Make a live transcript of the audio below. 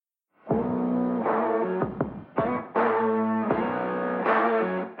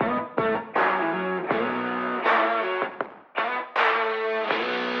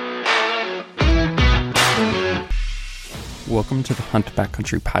welcome to the Hunt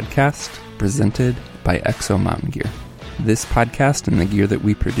Backcountry Podcast, presented by Exo Mountain Gear. This podcast and the gear that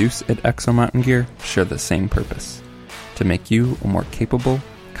we produce at Exo Mountain Gear share the same purpose: to make you a more capable,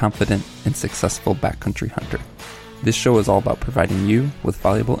 confident, and successful backcountry hunter. This show is all about providing you with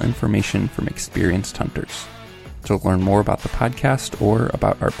valuable information from experienced hunters. To learn more about the podcast or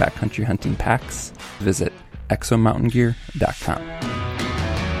about our backcountry hunting packs, visit exomountaingear.com.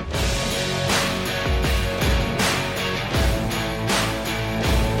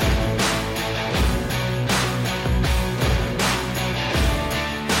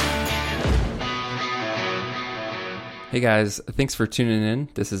 Hey guys, thanks for tuning in.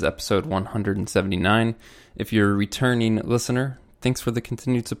 This is episode 179. If you're a returning listener, thanks for the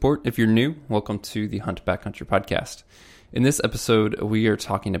continued support. If you're new, welcome to the Hunt Backcountry Podcast. In this episode, we are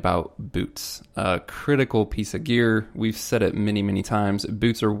talking about boots, a critical piece of gear. We've said it many, many times.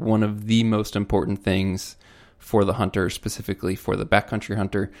 Boots are one of the most important things for the hunter, specifically for the backcountry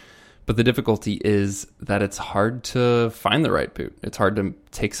hunter. But the difficulty is that it's hard to find the right boot. It's hard to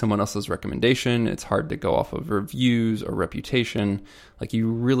take someone else's recommendation. It's hard to go off of reviews or reputation. Like, you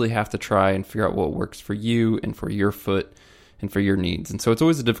really have to try and figure out what works for you and for your foot and for your needs. And so it's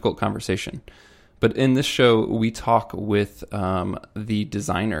always a difficult conversation. But in this show, we talk with the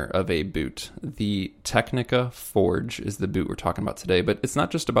designer of a boot. The Tecnica Forge is the boot we're talking about today. But it's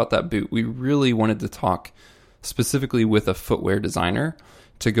not just about that boot. We really wanted to talk specifically with a footwear designer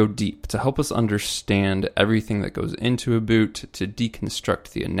to go deep, to help us understand everything that goes into a boot, to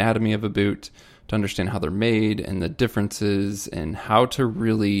deconstruct the anatomy of a boot, to understand how they're made and the differences, and how to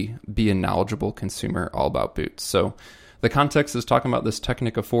really be a knowledgeable consumer all about boots. So the context is talking about this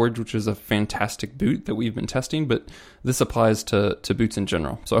Tecnica Forge, which is a fantastic boot that we've been testing, but this applies to boots in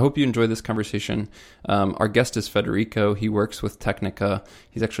general. So I hope you enjoy this conversation. Our guest is Federico. He works with Tecnica.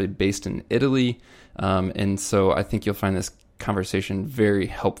 He's actually based in Italy, and so I think you'll find this conversation very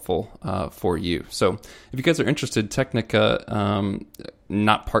helpful for you. So if you guys are interested, Tecnica,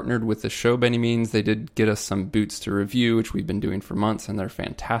 not partnered with the show by any means. They did get us some boots to review, which we've been doing for months, and they're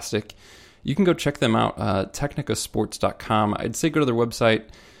fantastic. You can go check them out, technicasports.com. I'd say go to their website,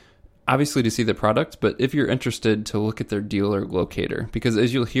 obviously to see the product, but if you're interested, to look at their dealer locator, because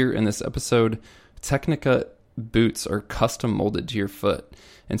as you'll hear in this episode, Tecnica boots are custom molded to your foot.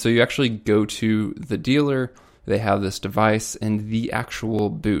 And so you actually go to the dealer, they have this device, and the actual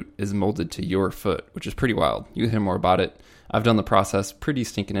boot is molded to your foot, which is pretty wild. You'll hear more about it. I've done the process. Pretty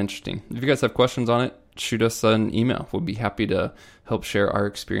stinking interesting. If you guys have questions on it, shoot us an email. We'll be happy to help share our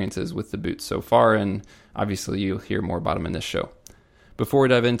experiences with the boots so far, and obviously you'll hear more about them in this show. Before we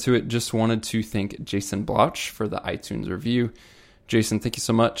dive into it, just wanted to thank Jason Bloch for the iTunes review. Jason, thank you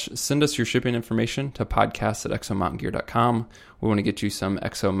so much. Send us your shipping information to podcast@exomountaingear.com. We want to get you some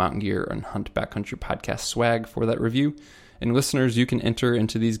Exo Mountain Gear and Hunt Backcountry Podcast swag for that review. And listeners, you can enter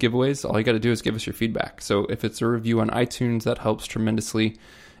into these giveaways. All you got to do is give us your feedback. So if it's a review on iTunes, that helps tremendously.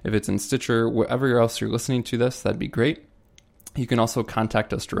 If it's in Stitcher, wherever else you're listening to this, that'd be great. You can also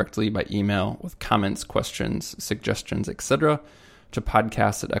contact us directly by email with comments, questions, suggestions, etc. to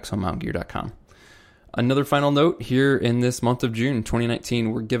podcast@exomountaingear.com. Another final note, here in this month of June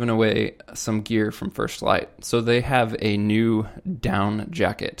 2019, we're giving away some gear from First Light. So they have a new down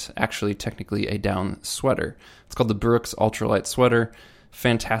jacket, actually technically a down sweater. It's called the Brooks Ultralight Sweater.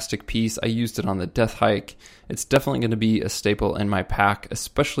 Fantastic piece. I used it on the Death Hike. It's definitely going to be a staple in my pack,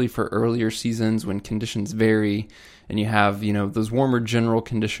 especially for earlier seasons when conditions vary and you have, those warmer general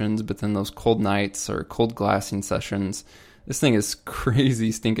conditions, but then those cold nights or cold glassing sessions. This thing is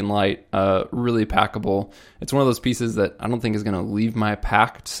crazy stinking light, really packable. It's one of those pieces that I don't think is going to leave my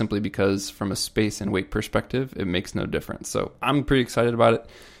pack, simply because from a space and weight perspective, it makes no difference. So I'm pretty excited about it.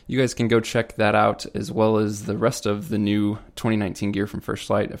 You guys can go check that out, as well as the rest of the new 2019 gear from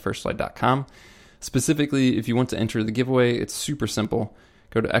First Light at firstlight.com. Specifically, if you want to enter the giveaway, it's super simple.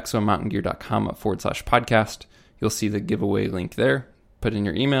 Go to exomountaingear.com/podcast. You'll see the giveaway link there. Put in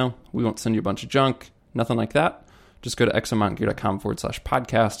your email. We won't send you a bunch of junk, nothing like that. Just go to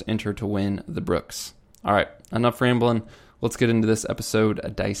exomountaingear.com/podcast, enter to win the Brooks. All right, enough rambling. Let's get into this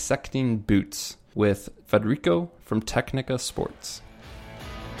episode, Dissecting Boots, with Federico from Tecnica Sports.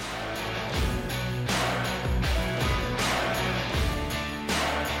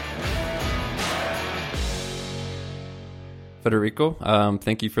 Federico,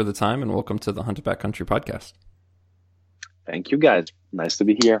 thank you for the time and welcome to the Hunt Backcountry Podcast. Thank you, guys. Nice to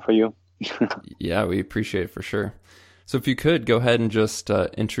be here for you. Yeah, we appreciate it for sure. So if you could, go ahead and just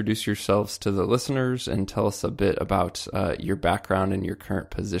introduce yourselves to the listeners and tell us a bit about your background and your current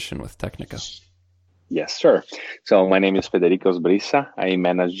position with Tecnica. Yes, sure. So my name is Federico Sbrissa. I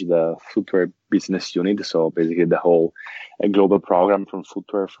manage the footwear business unit. So basically the whole global program from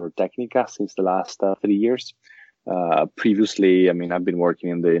footwear for Technica since the last 3 years. Previously, I've been working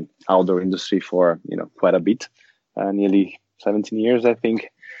in the outdoor industry for, quite a bit, nearly 17 years, I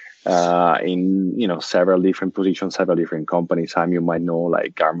think, in, several different positions, several different companies. Some you might know,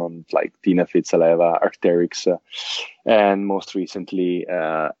 like Garmin, like Dynafit, Saleva, Arc'teryx, and most recently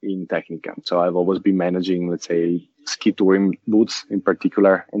in Technica. So I've always been managing, let's say, ski touring boots, in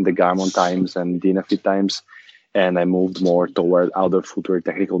particular in the Garmin times and Dynafit times. And I moved more toward outdoor footwear,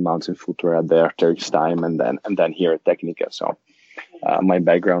 technical mountain footwear at the Arc'teryx time, and then here at Technica. So my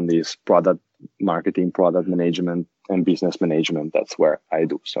background is product marketing, product management, and business management. That's where I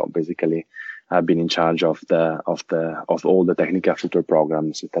do. So basically, I've been in charge of all the Technica footwear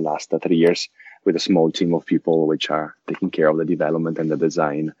programs in the last 3 years, with a small team of people which are taking care of the development and the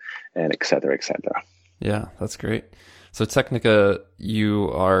design, and et cetera, et cetera. Yeah, that's great. So Technica,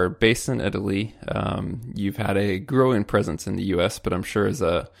 you are based in Italy. You've had a growing presence in the US, but I'm sure as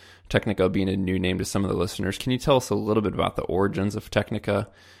a Technica being a new name to some of the listeners, can you tell us a little bit about the origins of Technica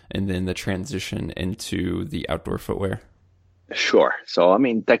and then the transition into the outdoor footwear? Sure. So,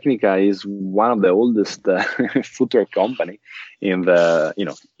 Technica is one of the oldest footwear company in the,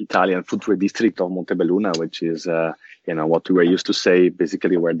 Italian footwear district of Montebelluna, which is, what we were used to say,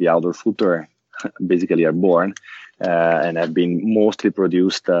 basically where the outdoor footwear basically are born, and have been mostly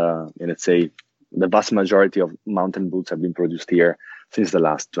produced, let's say, the vast majority of mountain boots have been produced here since the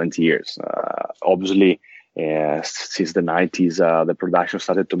last 20 years. Obviously, since the 90s, the production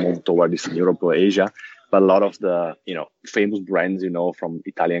started to move toward Eastern Europe or Asia. But a lot of the, famous brands, from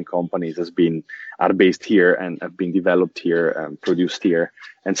Italian companies are based here and have been developed here and produced here.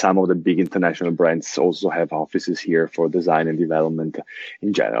 And some of the big international brands also have offices here for design and development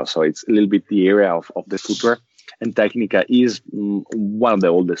in general. So it's a little bit the area of the footwear. And Technica is one of the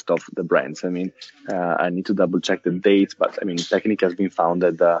oldest of the brands. I need to double check the dates, but Technica has been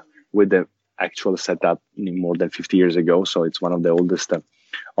founded with the actual setup more than 50 years ago. So it's one of the oldest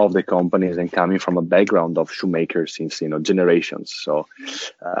of the companies, and coming from a background of shoemakers since generations. So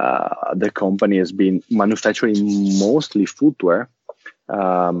the company has been manufacturing mostly footwear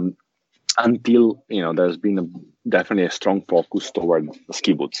until there's been definitely a strong focus toward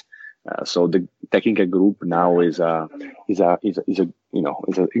ski boots. So the Technica group now is a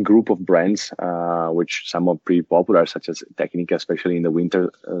group of brands which some are pretty popular, such as Technica, especially in the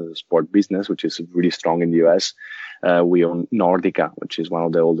winter sport business, which is really strong in the US. We own Nordica, which is one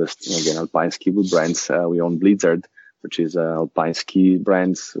of the oldest alpine ski boot brands. We own Blizzard, which is alpine ski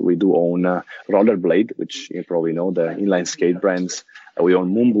brands. We do own Rollerblade, which you probably know, the inline skate brands. We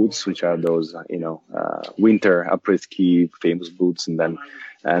own Moon Boots, which are those winter après-ski famous boots, and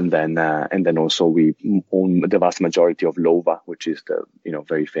then also we own the vast majority of Lova, which is the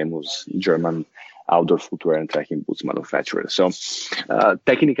very famous German outdoor footwear and trekking boots manufacturer. So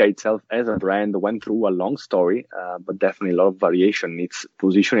Technica itself as a brand went through a long story, but definitely a lot of variation in its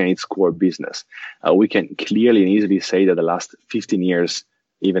position and its core business. We can clearly and easily say that the last 15 years,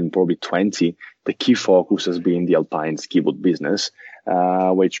 even probably 20, the key focus has been the alpine ski boot business,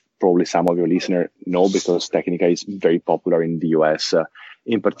 which probably some of your listeners know because Technica is very popular in the US,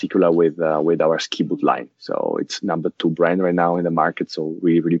 in particular with our ski boot line. So it's number 2 brand right now in the market, so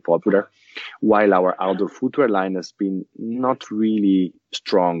really, really popular. While our outdoor footwear line has been not really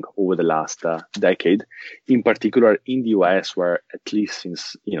strong over the last decade, in particular in the US, where at least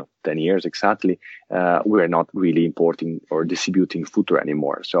since 10 years exactly, we're not really importing or distributing footwear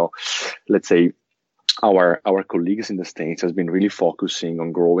anymore. So let's say our colleagues in the States has been really focusing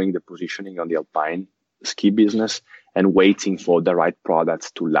on growing the positioning on the alpine ski business and waiting for the right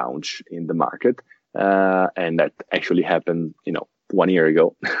products to launch in the market. And that actually happened, 1 year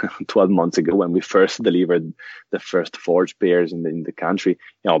ago, 12 months ago, when we first delivered the first Forge pairs in the country,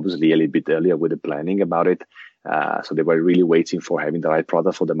 obviously a little bit earlier with the planning about it. So they were really waiting for having the right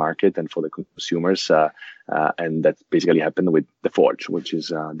product for the market and for the consumers. And that basically happened with the Forge, which is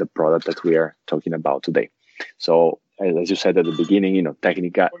the product that we are talking about today. So as you said at the beginning,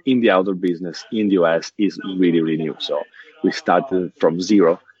 Technica in the outdoor business in the US is really, really new. So we started from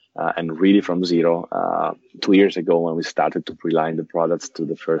zero. And really from zero, 2 years ago when we started to pre-line the products to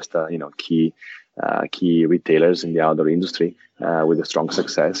the first, key retailers in the outdoor industry with a strong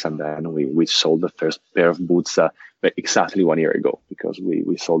success. And then we sold the first pair of boots exactly 1 year ago, because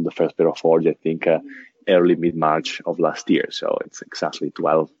we sold the first pair of Forge, I think, early mid-March of last year. So it's exactly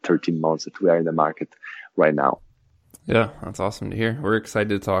 12, 13 months that we are in the market right now. Yeah, that's awesome to hear. We're excited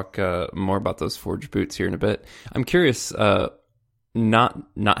to talk more about those Forge boots here in a bit. I'm curious, not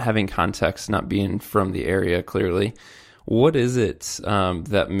having context, not being from the area clearly, what is it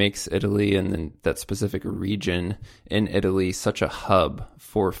that makes Italy and then that specific region in Italy such a hub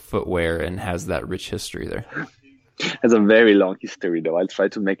for footwear and has that rich history there? It's a very long history, though. I'll try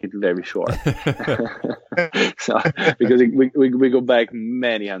to make it very short. So, because we go back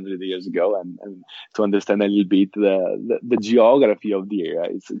many hundred years ago, and to understand a little bit the geography of the area,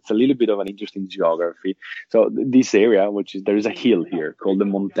 it's a little bit of an interesting geography. So this area, there is a hill here called the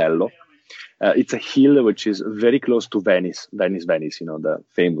Montello. It's a hill which is very close to Venice, the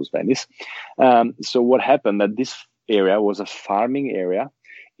famous Venice. So what happened that this area was a farming area.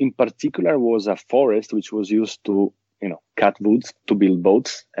 In particular, was a forest which was used to, cut woods to build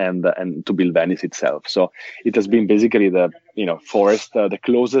boats and to build Venice itself. So it has been basically the, forest, the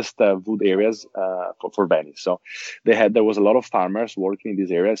closest wood areas for Venice. So there was a lot of farmers working in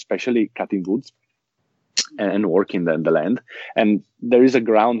this area, especially cutting woods and working the land. And there is a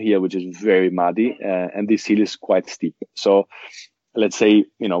ground here which is very muddy, and this hill is quite steep. So let's say,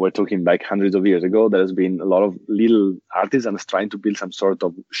 we're talking back hundreds of years ago, there has been a lot of little artisans trying to build some sort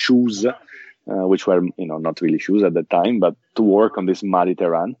of shoes, which were, not really shoes at the time, but to work on this muddy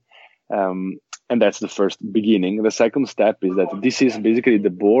terrain. And that's the first beginning. The second step is that this is basically the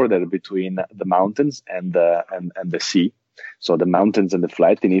border between the mountains and the sea. So the mountains and the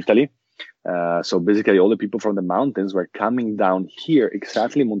flat in Italy. So basically all the people from the mountains were coming down here,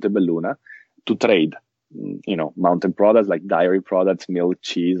 exactly Montebelluna, to trade. Mountain products like dairy products, milk,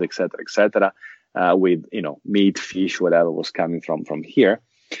 cheese, etc., with, meat, fish, whatever was coming from here.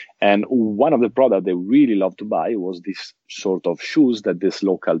 And one of the products they really loved to buy was this sort of shoes that these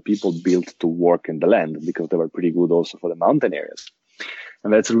local people built to work in the land, because they were pretty good also for the mountain areas.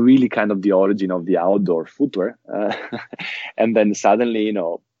 And that's really kind of the origin of the outdoor footwear. And then suddenly,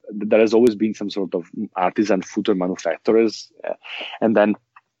 there has always been some sort of artisan footwear manufacturers. And then,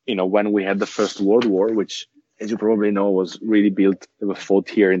 when we had the First World War, which, as you probably know, was really built, it was fought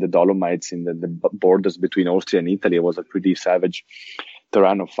here in the Dolomites, in the borders between Austria and Italy. It was a pretty savage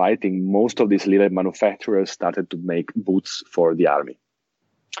terrain of fighting. Most of these little manufacturers started to make boots for the army.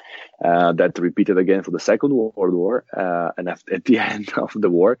 That repeated again for the Second World War. And at the end of the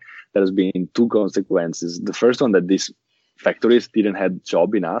war, there has been two consequences. The first one, that these factories didn't have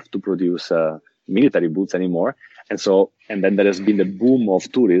job enough to produce military boots anymore. And then there has been the boom of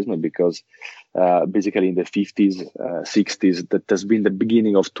tourism, because basically in the 50s, 60s, that has been the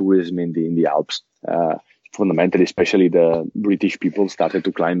beginning of tourism in the Alps. Fundamentally, especially the British people started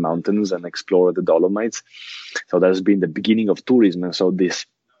to climb mountains and explore the Dolomites. So that has been the beginning of tourism. And so this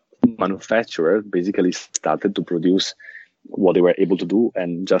manufacturer basically started to produce what they were able to do,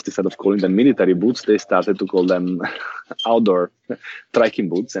 and just instead of calling them military boots, they started to call them outdoor trekking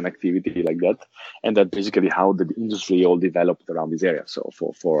boots and activity like that. And that's basically how the industry all developed around this area. So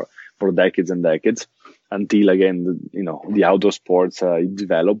for decades and decades, until again, the outdoor sports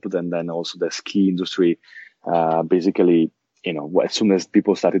developed, and then also the ski industry, basically, as soon as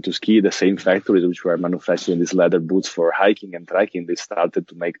people started to ski, the same factories which were manufacturing these leather boots for hiking and trekking, they started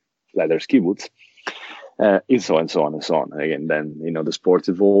to make leather ski boots. And so on and so on and so on. Again, then, the sports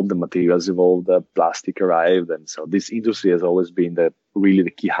evolved, the materials evolved, the plastic arrived. And so this industry has always been really the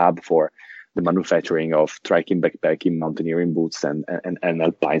key hub for the manufacturing of trekking, backpacking, mountaineering boots and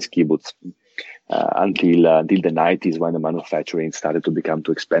alpine ski boots, until the 90s, when the manufacturing started to become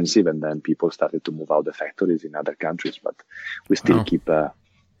too expensive, and then people started to move out the factories in other countries. But we still keep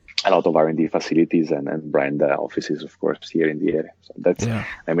a lot of R&D facilities and brand offices, of course, here in the area. So that's,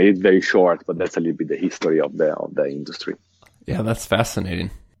 I made it very short, but that's a little bit the history of the industry. Yeah, that's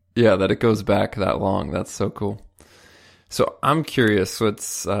fascinating. Yeah, that it goes back that long. That's so cool. So I'm curious,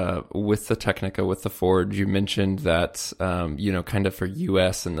 what's with the Tecnica, with the Forge, you mentioned that, kind of for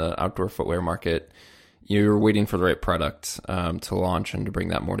US and the outdoor footwear market, you were waiting for the right product to launch and to bring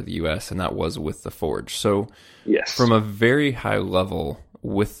that more to the US, and that was with the Forge. So yes, from a very high level,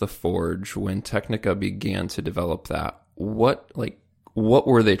 with the Forge, when Tecnica began to develop that, what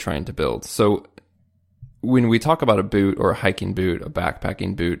were they trying to build? So when we talk about a boot or a hiking boot, a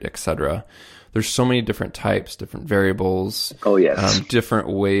backpacking boot, etc., there's so many different types, different variables. Oh yes, different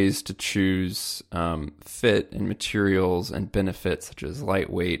ways to choose fit and materials and benefits, such as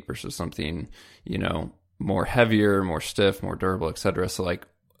lightweight versus something, more heavier, more stiff, more durable, etc. So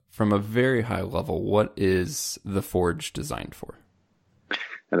from a very high level, what is the Forge designed for?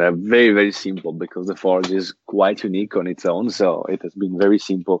 And they're very, very simple, because the Forge is quite unique on its own. So it has been very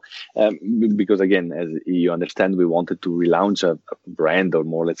simple, because again, as you understand, we wanted to relaunch a brand, or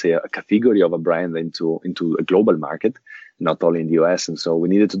more, let's say, a category of a brand into a global market, not only in the US. And so we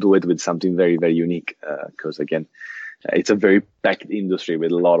needed to do it with something very, very unique, because again, It's a very packed industry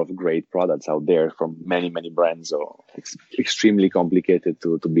with a lot of great products out there from many, many brands. So it's extremely complicated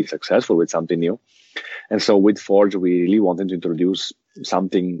to be successful with something new. And so with Forge, we really wanted to introduce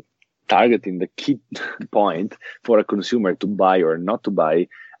something targeting the key point for a consumer to buy or not to buy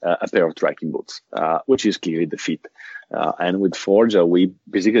a pair of trekking boots, which is clearly the fit. And with Forge, we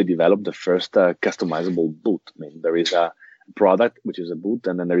basically developed the first customizable boot. I mean, there is a product, which is a boot,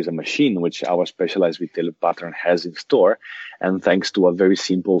 and then there is a machine, which our specialized retailer partner has in store. And thanks to a very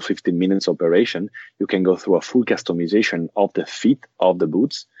simple 15 minutes operation, you can go through a full customization of the fit of the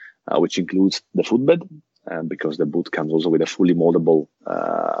boots, which includes the footbed, because the boot comes also with a fully moldable,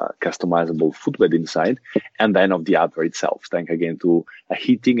 customizable footbed inside, and then of the upper itself. Thanks again to a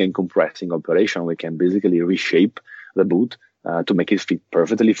heating and compressing operation, we can basically reshape the boot to make it fit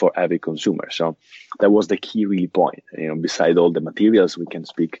perfectly for every consumer. So that was the key really point. Beside all the materials, we can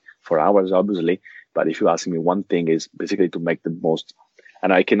speak for hours, obviously. But if you ask me, one thing is basically to make the most,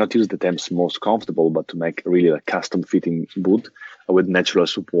 and I cannot use the terms most comfortable, but to make really a custom fitting boot with natural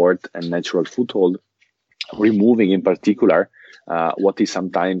support and natural foothold, removing in particular what is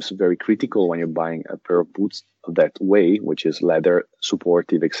sometimes very critical when you're buying a pair of boots that way, which is leather,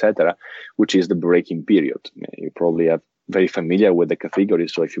 supportive, etc., which is the breaking period. You probably have very familiar with the category.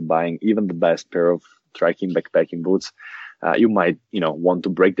 So if you're buying even the best pair of trekking backpacking boots, you might, want to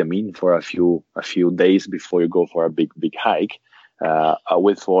break them in for a few days before you go for a big hike.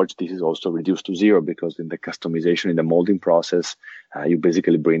 With Forge, this is also reduced to zero because in the customization, in the molding process, you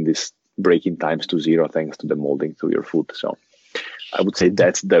basically bring this breaking times to zero thanks to the molding to your foot. So I would say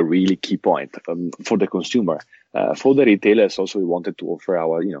that's the really key point for the consumer. For the retailers, also we wanted to offer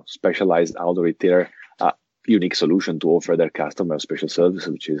our specialized outdoor retailer unique solution to offer their customers special service,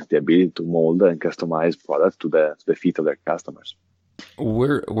 which is the ability to mold and customize products to the fit of their customers.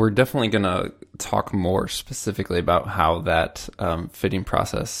 We're definitely going to talk more specifically about how that fitting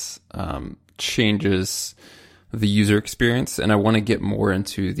process changes the user experience, and I want to get more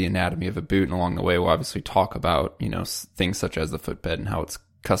into the anatomy of a boot, and along the way we'll obviously talk about things such as the footbed and how it's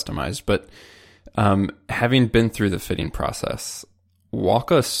customized. But having been through the fitting process,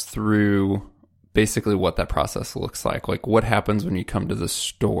 walk us through basically what that process looks like. Like, what happens when you come to the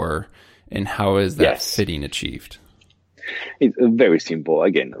store, and how is that fitting achieved? It's very simple.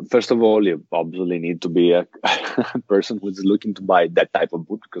 Again, first of all, you obviously need to be a person who's looking to buy that type of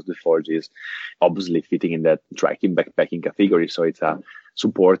boot, because the Forge is obviously fitting in that trekking backpacking category. So it's a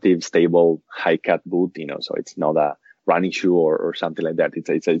supportive, stable, high cut boot, so it's not a running shoe or something like that.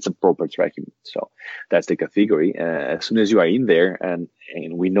 It's a proper trekking boot. So that's the category. As soon as you are in there, and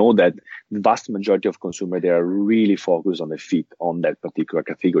we know that the vast majority of consumers, they are really focused on the fit on that particular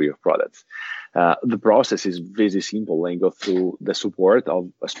category of products. The process is very simple. When you go through the support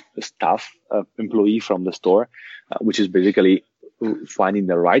of a staff employee from the store, which is basically finding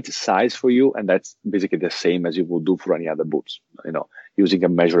the right size for you. And that's basically the same as you would do for any other boots, using a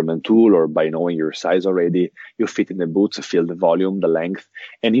measurement tool, or by knowing your size already, you fit in the boots, feel the volume, the length,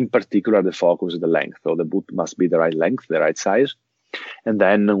 and in particular, the focus is the length. So the boot must be the right length, the right size. And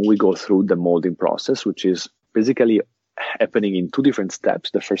then we go through the molding process, which is basically happening in two different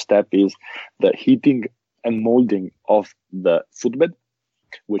steps. The first step is the heating and molding of the footbed,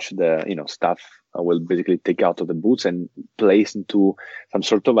 which the staff will basically take out of the boots and place into some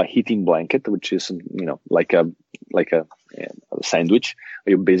sort of a heating blanket, which is like a sandwich,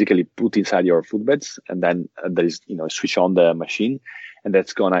 where you basically put inside your footbeds, and then there is switch on the machine, and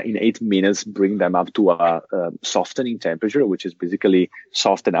that's gonna in 8 minutes bring them up to a softening temperature, which is basically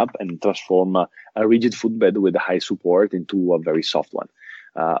soften up and transform a rigid footbed with a high support into a very soft one.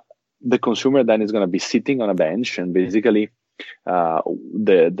 The consumer then is going to be sitting on a bench, and basically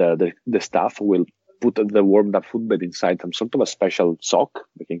the staff will put the warmed up footbed inside some sort of a special sock,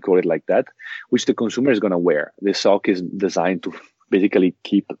 we can call it like that, which the consumer is going to wear. The sock is designed to basically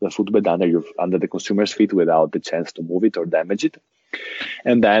keep the footbed under the consumer's feet without the chance to move it or damage it.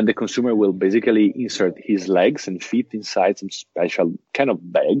 And then the consumer will basically insert his legs and feet inside some special kind of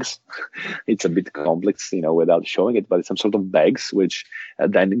bags. It's a bit complex, without showing it, but it's some sort of bags which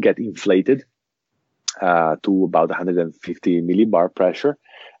then get inflated to about 150 millibar pressure.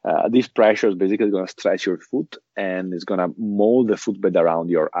 This pressure is basically going to stretch your foot and is going to mold the footbed around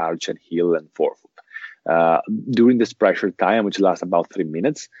your arch and heel and forefoot. During this pressure time, which lasts about 3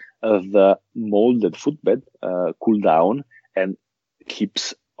 minutes, the molded footbed cool down and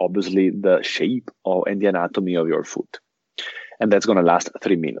keeps obviously the shape and the anatomy of your foot. And that's going to last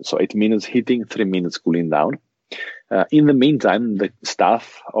 3 minutes. So 8 minutes heating, 3 minutes cooling down. In the meantime, the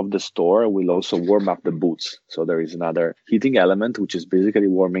staff of the store will also warm up the boots. So there is another heating element, which is basically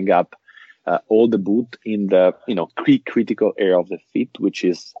warming up all the boot in the key critical area of the feet, which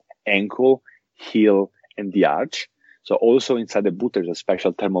is ankle, heel, and the arch. So also inside the boot, there's a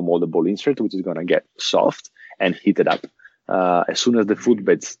special thermomoldable insert, which is going to get soft and heated up. As soon as the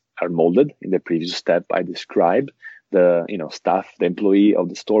footbeds are molded in the previous step I described, the staff, the employee of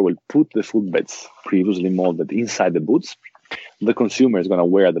the store will put the footbeds previously molded inside the boots. The consumer is going to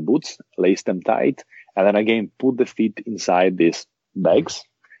wear the boots, lace them tight, and then again put the feet inside these bags.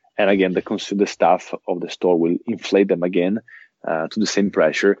 And again, the staff of the store will inflate them again to the same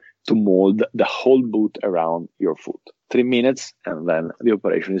pressure to mold the whole boot around your foot. 3 minutes, and then the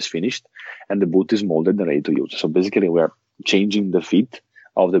operation is finished, and the boot is molded and ready to use. So basically, we're changing the fit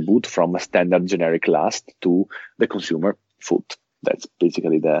of the boot from a standard generic last to the consumer foot. That's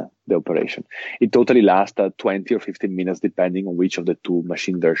basically the operation. It totally lasts 20 or 15 minutes, depending on which of the two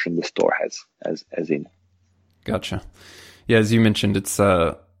machine version the store has in. Gotcha. Yeah, as you mentioned, it's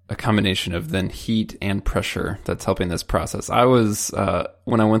a combination of then heat and pressure that's helping this process. I was,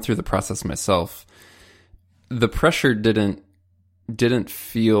 when I went through the process myself, the pressure didn't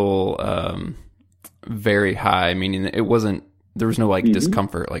feel very high, meaning it wasn't, there was no like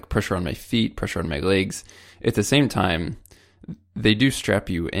discomfort, like pressure on my feet, pressure on my legs. At the same time, they do strap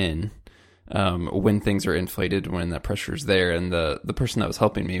you in when things are inflated, when that pressure is there. And the person that was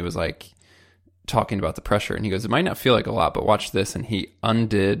helping me was like talking about the pressure, and he goes, it might not feel like a lot, but watch this. And he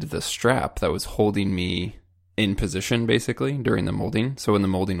undid the strap that was holding me in position basically during the molding. So when the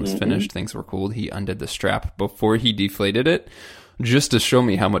molding was finished, things were cooled. He undid the strap before he deflated it, just to show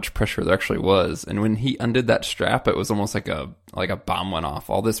me how much pressure there actually was. And when he undid that strap, it was almost like a bomb went off.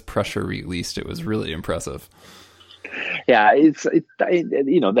 All this pressure released. It was really impressive. Yeah,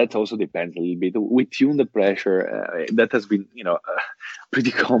 that also depends a little bit. We tune the pressure. That has been, a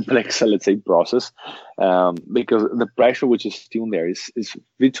pretty complex, let's say, process, because the pressure which is tuned there is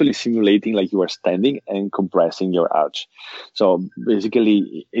virtually simulating like you are standing and compressing your arch. So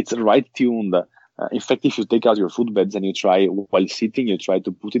basically, it's right tuned. In fact, if you take out your footbeds and you try, while sitting, you try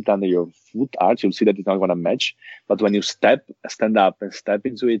to put it under your foot arch, you'll see that it's not going to match. But when you stand up and step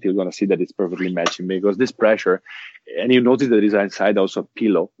into it, you're going to see that it's perfectly matching, because this pressure, and you notice that there is inside also a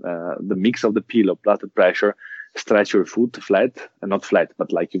pillow, the mix of the pillow plus the pressure stretch your foot flat, and not flat,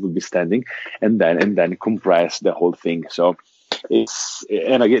 but like you would be standing, and then compress the whole thing. So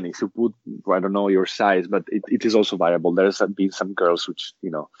and again, if you put, I don't know your size, but it is also variable. There's been some girls which,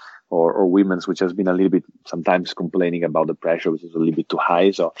 or women's which has been a little bit sometimes complaining about the pressure, which is a little bit too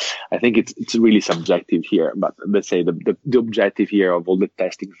high. So I think it's really subjective here. But let's say the objective here of all the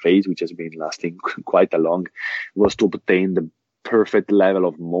testing phase, which has been lasting quite a long, was to obtain the perfect level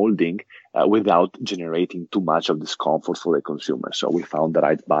of molding without generating too much of discomfort for the consumer. So we found the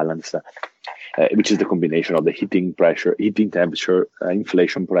right balance, which is the combination of the heating temperature,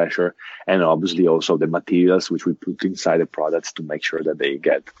 inflation pressure, and obviously also the materials which we put inside the products to make sure that they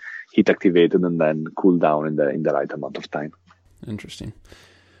get heat activated and then cool down in the right amount of time. Interesting.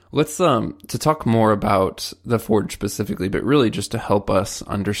 Let's to talk more about the Forge specifically, but really just to help us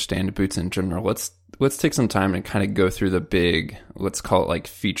understand boots in general. Let's take some time and kind of go through the big, let's call it like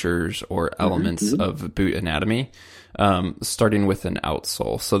features or elements of boot anatomy, starting with an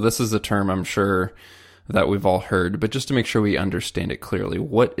outsole. So this is a term I'm sure that we've all heard, but just to make sure we understand it clearly,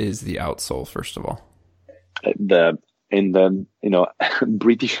 what is the outsole, first of all? In the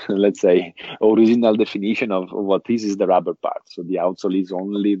British, let's say, original definition of what is the rubber part. So the outsole is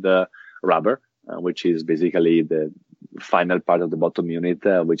only the rubber, which is basically the final part of the bottom unit,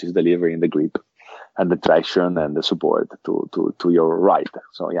 which is delivering the grip and the traction and the support to your right.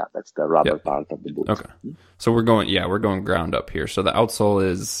 So yeah, that's the rubber part of the boot. Okay. So we're going ground up here. So the outsole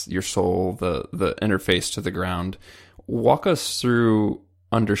is your sole, the interface to the ground. Walk us through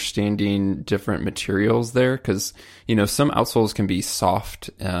understanding different materials there, because some outsoles can be soft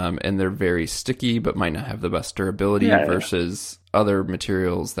and they're very sticky but might not have the best durability versus other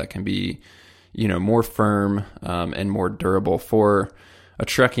materials that can be more firm and more durable. For a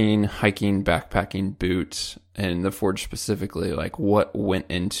trekking, hiking, backpacking boot, and the Forge specifically, like what went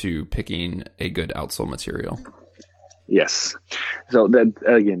into picking a good outsole material? Yes, so that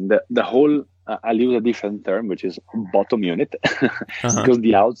again, the whole I'll use a different term, which is bottom unit, because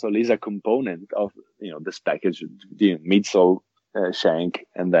the outsole is a component of this package, the midsole, shank,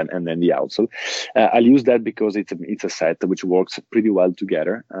 and then the outsole. I'll use that because it's a set which works pretty well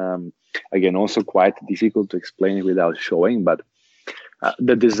together. Again, also quite difficult to explain it without showing, but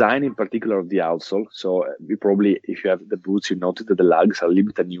the design in particular of the outsole. So we probably, if you have the boots, you notice that the lugs are a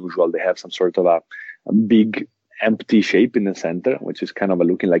little bit unusual. They have some sort of a big empty shape in the center, which is kind of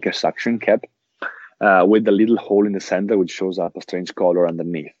looking like a suction cap, with a little hole in the center, which shows up a strange color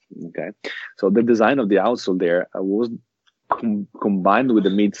underneath. Okay, so the design of the outsole there was combined with the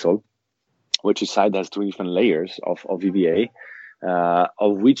midsole, which inside has 2 different layers of EVA,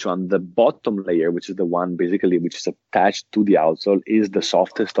 of which one the bottom layer, which is the one basically which is attached to the outsole, is the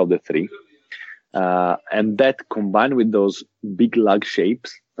softest of the 3. And that combined with those big lug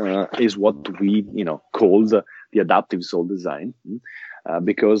shapes is what we call the adaptive sole design,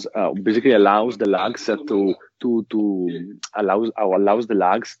 because basically allows the lugs allows the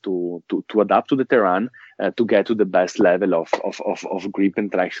lugs to adapt to the terrain to get to the best level of grip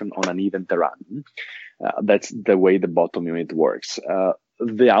and traction on an even terrain. That's the way the bottom unit works.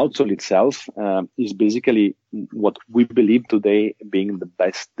 The outsole itself is basically what we believe today being the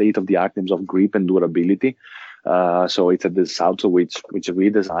best state of the art in terms of grip and durability. So it's this outsole which we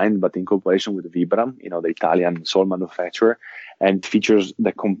designed, but in cooperation with Vibram, the Italian sole manufacturer, and features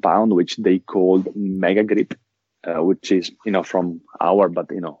the compound which they called Mega Grip, which is from our,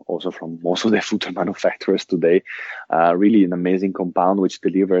 but also from most of the footwear manufacturers today, really an amazing compound which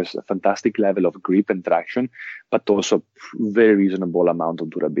delivers a fantastic level of grip and traction, but also very reasonable amount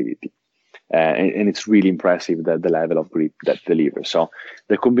of durability. And it's really impressive that the level of grip that delivers. So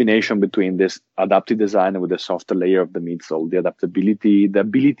the combination between this adaptive design with the softer layer of the midsole, the adaptability, the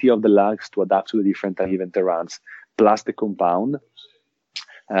ability of the lugs to adapt to the different uneven terrains, plus the compound,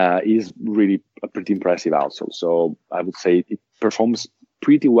 is really a pretty impressive outsole. So I would say it performs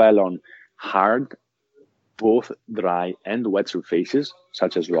pretty well on hard, both dry and wet surfaces,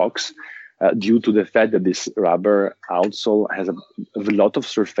 such as rocks, due to the fact that this rubber outsole has a lot of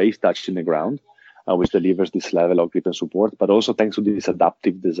surface touch in the ground, which delivers this level of grip and support. But also thanks to this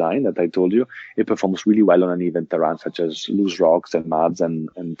adaptive design that I told you, it performs really well on uneven terrain, such as loose rocks and muds and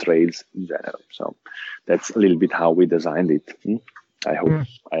trails in general. So that's a little bit how we designed it. I hope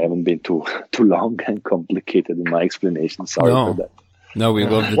I haven't been too long and complicated in my explanation. Sorry for that. No, we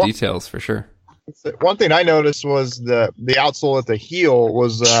love the details for sure. One thing I noticed was the outsole at the heel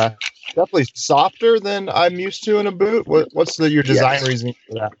was definitely softer than I'm used to in a boot. What's your design reasoning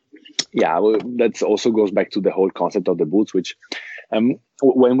for that? Yeah, well, that also goes back to the whole concept of the boots, which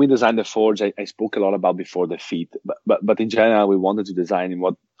when we designed the Forge, I spoke a lot about before the feet, but in general, we wanted to design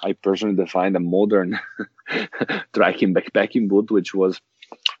what I personally define a modern trekking backpacking boot, which was,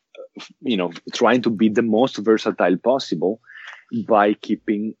 trying to be the most versatile possible by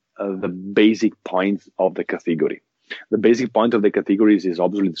keeping the basic points of the category. The basic point of the categories is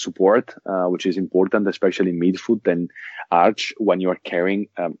obviously the support, which is important, especially midfoot and arch when you are carrying,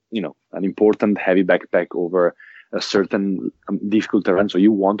 an important heavy backpack over a certain difficult terrain. So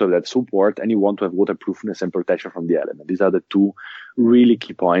you want to have that support and you want to have waterproofness and protection from the element. These are the two really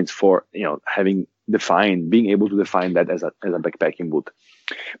key points for, being able to define that as a backpacking boot.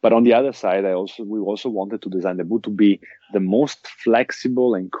 But on the other side, we also wanted to design the boot to be the most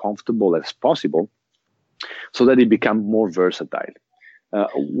flexible and comfortable as possible, so that it becomes more versatile.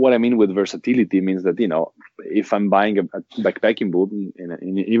 What I mean with versatility means that, if I'm buying a backpacking boot,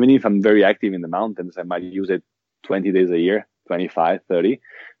 even if I'm very active in the mountains, I might use it 20 days a year, 25, 30.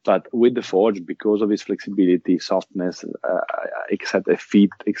 But with the Forge, because of its flexibility, softness, etc.,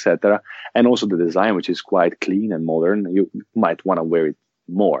 fit, etc., and also the design, which is quite clean and modern, you might want to wear it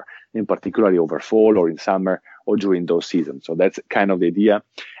more, in particularly over fall or in summer or during those seasons. So that's kind of the idea.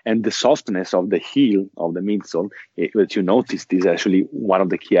 And the softness of the heel of the midsole that you noticed is actually one of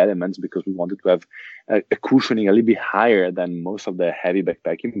the key elements, because we wanted to have a cushioning a little bit higher than most of the heavy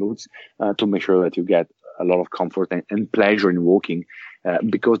backpacking boots to make sure that you get a lot of comfort and pleasure in walking,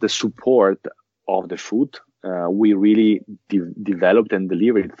 because the support of the foot, we really developed and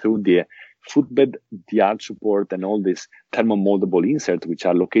delivered through the footbed, the arch support, and all these thermomoldable inserts, which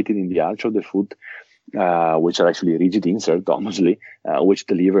are located in the arch of the foot, which are actually rigid inserts, obviously, which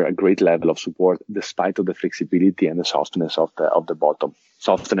deliver a great level of support despite of the flexibility and the softness of the bottom.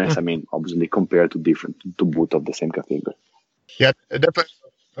 Softness, I mean, obviously compared to boot of the same category. Yeah, definitely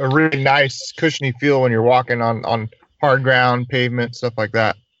a really nice cushiony feel when you're walking on hard ground, pavement, stuff like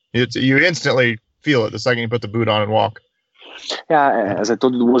that. You instantly feel it the second you put the boot on and walk. Yeah, as I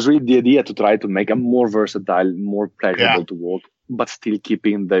told you, it was really the idea to try to make a more versatile, more pleasurable to walk, but still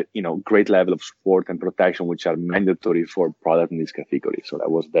keeping the great level of support and protection, which are mandatory for product in this category. So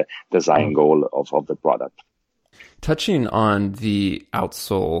that was the design goal of the product. Touching on the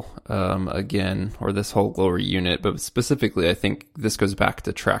outsole again, or this whole lower unit, but specifically, I think this goes back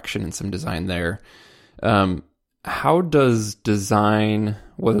to traction and some design there. How does design,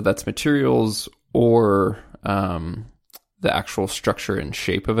 whether that's materials or the actual structure and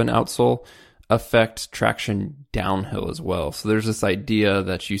shape of an outsole, affect traction downhill as well? So there's this idea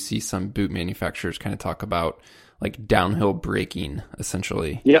that you see some boot manufacturers kind of talk about, like downhill braking,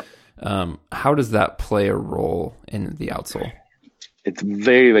 essentially. Yeah. How does that play a role in the outsole? It's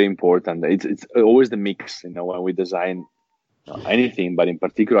very, very important. It's always the mix, when we design anything, but in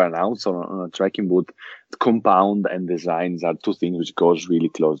particular an outsole on a trekking boot, compound and designs are two things which goes really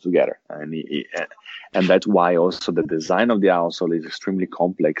close together. And that's why also the design of the outsole is extremely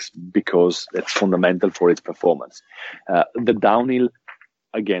complex, because it's fundamental for its performance. The downhill,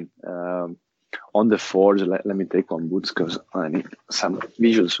 again, on the Forge, let me take on boots because I need some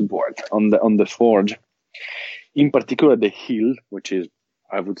visual support. On the Forge, in particular the heel, which is,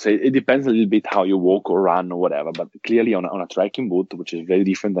 I would say, it depends a little bit how you walk or run or whatever, but clearly on a trekking boot, which is very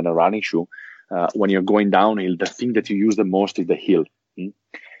different than a running shoe, when you're going downhill, the thing that you use the most is the heel.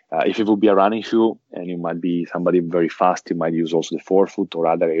 If it would be a running shoe and you might be somebody very fast, you might use also the forefoot or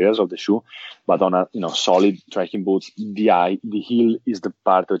other areas of the shoe. But on a solid trekking boots, the heel is the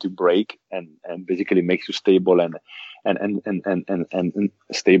part that you brake and basically makes you stable and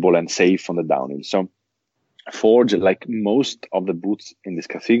stable and safe on the downhill. So Forge, like most of the boots in this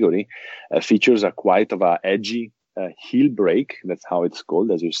category, features a quite of a edgy heel brake. That's how it's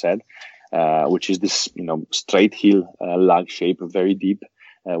called, as you said, which is this straight heel lug shape, very deep,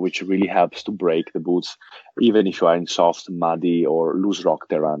 which really helps to brake the boots, even if you are in soft, muddy, or loose rock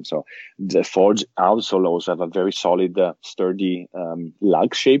terrain. So the Forge outsole also have a very solid, sturdy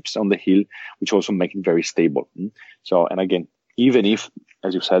lug shapes on the heel, which also make it very stable. So, and again, even if,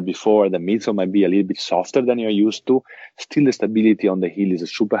 as you said before, the midsole might be a little bit softer than you're used to, still the stability on the heel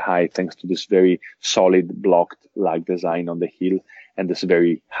is super high thanks to this very solid blocked lug design on the heel and this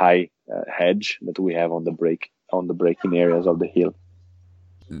very high hedge that we have on the braking areas of the heel.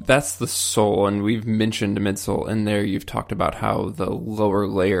 That's the sole, and we've mentioned midsole in there. You've talked about how the lower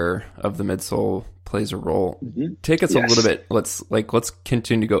layer of the midsole plays a role. Mm-hmm. Take us a little bit. Let's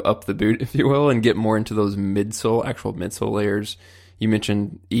continue to go up the boot, if you will, and get more into those actual midsole layers. You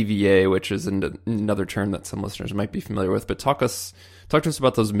mentioned EVA, which is another term that some listeners might be familiar with. But talk to us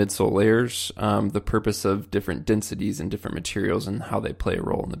about those midsole layers, the purpose of different densities and different materials, and how they play a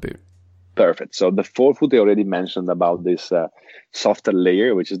role in the boot. Perfect. So the forefoot I already mentioned about this softer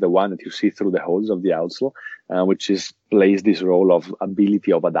layer, which is the one that you see through the holes of the outsole, which plays this role of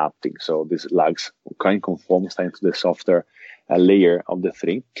ability of adapting. So these lugs can conform thanks to the softer layer of the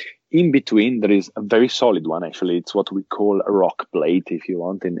three. In between, there is a very solid one. Actually, it's what we call a rock plate, if you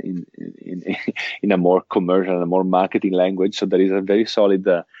want, in a more commercial and a more marketing language. So there is a very solid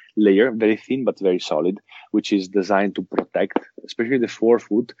layer, very thin but very solid, which is designed to protect, especially the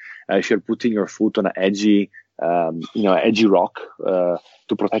forefoot. If you're putting your foot on an edgy rock,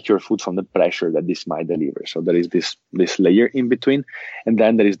 to protect your foot from the pressure that this might deliver. So there is this layer in between, and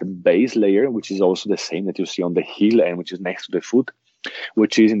then there is the base layer, which is also the same that you see on the heel and which is next to the foot,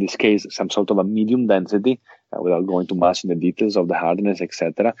 which is in this case some sort of a medium density, without going too much in the details of the hardness,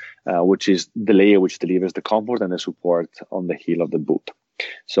 etc., which is the layer which delivers the comfort and the support on the heel of the boot.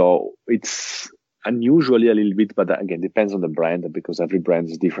 So it's unusually a little bit, but again, depends on the brand, because every brand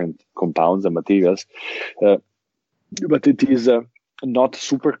has different compounds and materials. But it is not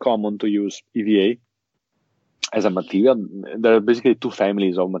super common to use EVA as a material. There are basically two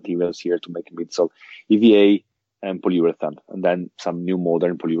families of materials here to make midsole: EVA and polyurethane, and then some new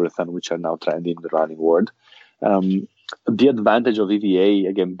modern polyurethane, which are now trending in the running world. The advantage of EVA,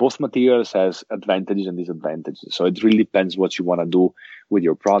 again, both materials has advantages and disadvantages. So it really depends what you want to do with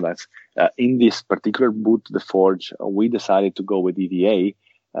your products. In this particular boot, the Forge, we decided to go with EVA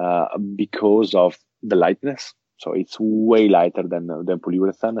because of the lightness. So it's way lighter than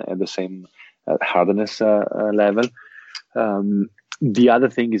polyurethane at the same hardness level. The other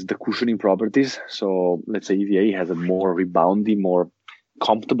thing is the cushioning properties. So let's say EVA has a more reboundy, more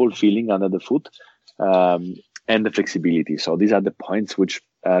comfortable feeling under the foot. And the flexibility. So these are the points which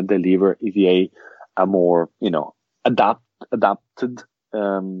deliver EVA a more, adapted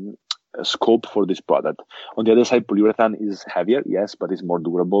scope for this product. On the other side, polyurethane is heavier, yes, but it's more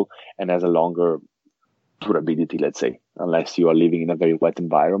durable and has a longer durability, let's say. Unless you are living in a very wet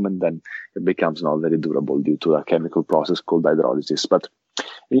environment, then it becomes not very durable due to a chemical process called hydrolysis. But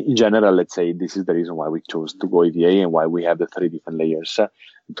in general, let's say this is the reason why we chose to go EVA and why we have the three different layers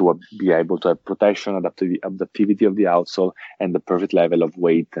to be able to have protection, adaptivity of the outsole, and the perfect level of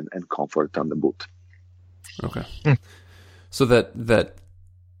weight and comfort on the boot. Okay. So that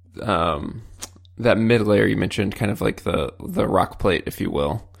mid layer you mentioned, kind of like the rock plate, if you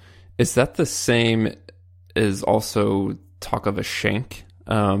will, is that the same as also talk of a shank,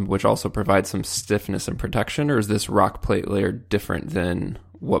 which also provides some stiffness and protection, or is this rock plate layer different than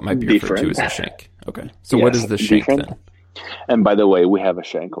what might be referred to as a shank? Okay. So yes, what is the shank then? And by the way, we have a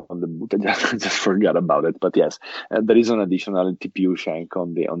shank on the boot. I just forgot about it. But yes, there is an additional TPU shank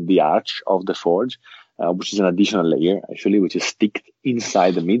on the arch of the forge, which is an additional layer actually, which is sticked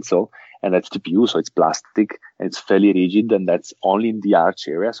inside the midsole, and that's TPU, so it's plastic and it's fairly rigid, and that's only in the arch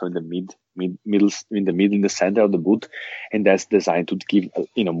area, so in the middle, in the center of the boot, and that's designed to give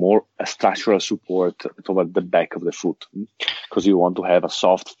more structural support toward the back of the foot, because you want to have a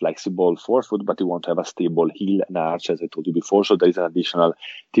soft, flexible forefoot, but you want to have a stable heel and arch, as I told you before. So there is an additional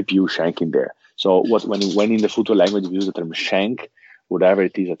TPU shank in there. So when in the footwear language we use the term shank, whatever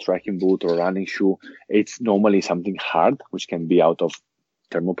it is, a trekking boot or a running shoe, it's normally something hard, which can be out of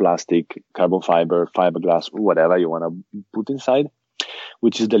thermoplastic, carbon fiber, fiberglass, whatever you want to put inside,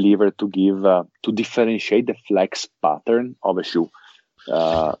 which is delivered to give to differentiate the flex pattern of a shoe.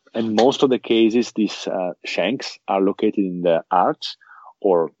 And most of the cases, these shanks are located in the arch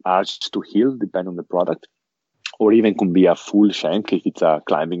or arch to heel, depending on the product, or even could be a full shank if it's a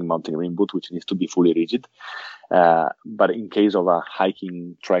climbing mountaineering boot, which needs to be fully rigid. But in case of a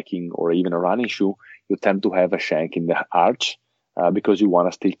hiking, trekking, or even a running shoe, you tend to have a shank in the arch because you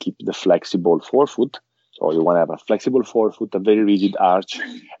want to still keep the flexible forefoot. So you want to have a flexible forefoot, a very rigid arch,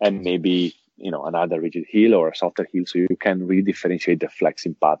 and maybe another rigid heel or a softer heel, so you can really differentiate the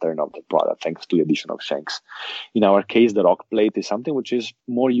flexing pattern of the product thanks to the addition of shanks. In our case, the rock plate is something which is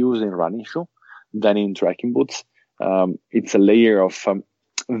more used in running shoe than in trekking boots. It's a layer of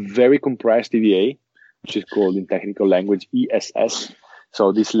very compressed EVA, which is called in technical language ESS.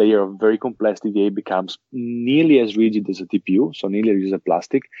 So this layer of very compressed EVA becomes nearly as rigid as a TPU, so nearly as rigid as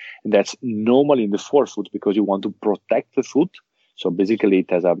plastic. And that's normally in the forefoot because you want to protect the foot. So basically it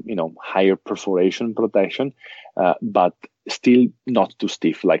has a higher perforation protection, but still not too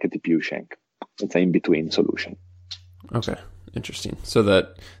stiff like a TPU shank. It's an in-between solution. Okay, interesting. So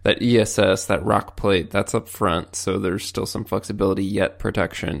that ESS, that rock plate, that's up front, so there's still some flexibility yet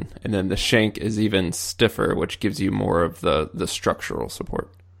protection. And then the shank is even stiffer, which gives you more of the structural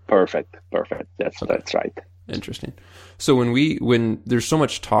support. Perfect. That's right. Interesting. So when there's so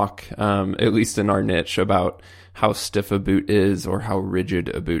much talk, at least in our niche, about how stiff a boot is or how rigid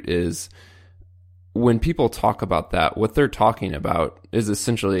a boot is, when people talk about that, what they're talking about is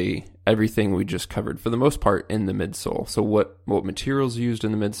essentially everything we just covered for the most part in the midsole. So what materials used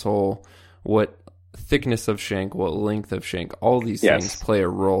in the midsole, what thickness of shank, what length of shank, all these things play a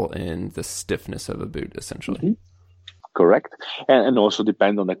role in the stiffness of a boot, essentially. Mm-hmm. Correct, and also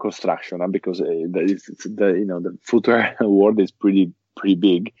depend on the construction, because the footwear world is pretty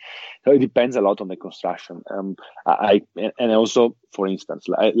big, so it depends a lot on the construction. And also, for instance,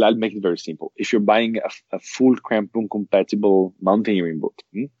 I'll make it very simple. If you're buying a full crampon compatible mountaineering boot,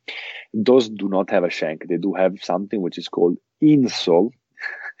 those do not have a shank. They do have something which is called insole,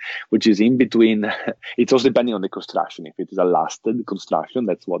 which is in between. It's also depending on the construction. If it is a lasted construction,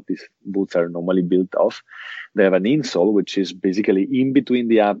 that's what these boots are normally built of. They have an insole, which is basically in between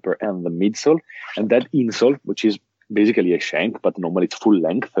the upper and the midsole. And that insole, which is basically a shank, but normally it's full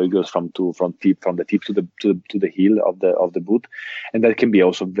length. So it goes from the tip to the heel of the boot. And that can be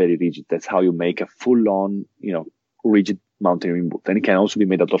also very rigid. That's how you make a full on, rigid mountaineering boot. And it can also be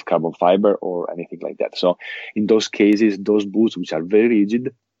made out of carbon fiber or anything like that. So in those cases, those boots which are very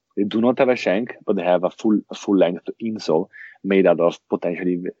rigid, they do not have a shank, but they have a full length insole made out of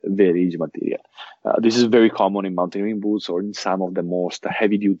potentially very rigid material. This is very common in mountaineering boots or in some of the most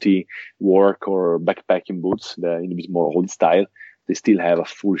heavy duty work or backpacking boots, in a bit more old style. They still have a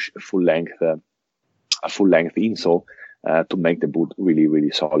full length insole to make the boot really,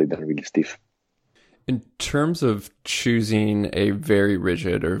 really solid and really stiff. In terms of choosing a very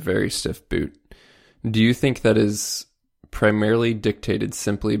rigid or very stiff boot, do you think that is primarily dictated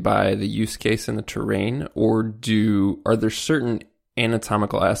simply by the use case and the terrain, or are there certain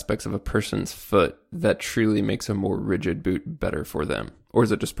anatomical aspects of a person's foot that truly makes a more rigid boot better for them? Or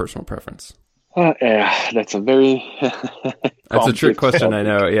is it just personal preference? That's a very that's a trick question. I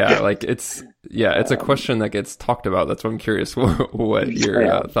know. Yeah. It's a question that gets talked about. That's why I'm curious what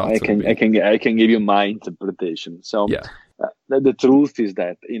your thoughts would be. I can give you my interpretation. So the truth is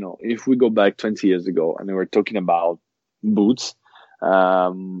that, if we go back 20 years ago and we were talking about boots,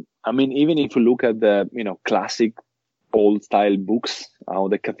 even if you look at the, classic old style books, how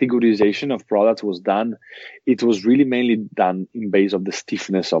the categorization of products was done, it was really mainly done in base of the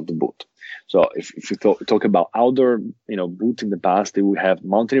stiffness of the boot. So if you talk about outdoor, boots in the past, they would have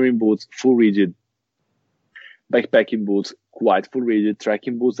mountaineering boots, full rigid, backpacking boots, quite full rigid,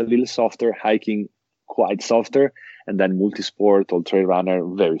 trekking boots, a little softer, hiking, quite softer, and then multi-sport or trail runner,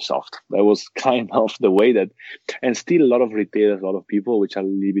 very soft. That was kind of the way that, and still a lot of retailers, a lot of people, which are a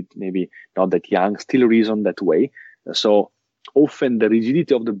little bit maybe not that young, still reason that way. So often the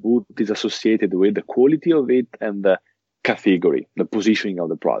rigidity of the boot is associated with the quality of it and the category, the positioning of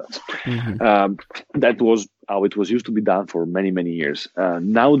the product. That was how it was used to be done for many, many years.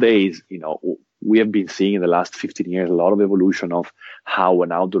 Nowadays, we have been seeing in the last 15 years a lot of evolution of how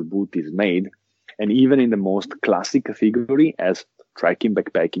an outdoor boot is made. And even in the most classic category as trekking,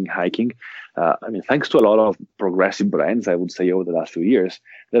 backpacking, hiking, thanks to a lot of progressive brands, I would say over the last few years,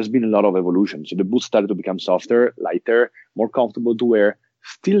 there's been a lot of evolution. So the boots started to become softer, lighter, more comfortable to wear,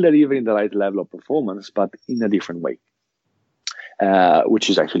 still delivering the right level of performance, but in a different way.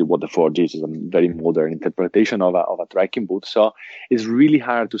 Which is actually what the Forge is a very modern interpretation of a trekking boot. So it's really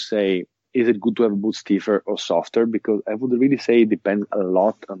hard to say, is it good to have a boot stiffer or softer? Because I would really say it depends a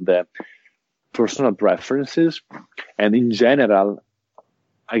lot on the personal preferences. And in general,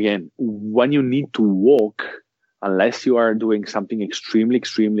 again, when you need to walk, unless you are doing something extremely,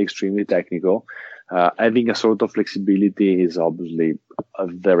 extremely, extremely technical, having a sort of flexibility is obviously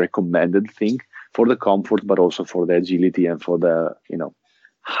the recommended thing for the comfort, but also for the agility and for the,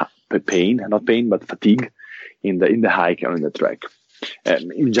 fatigue in the hike or in the trek.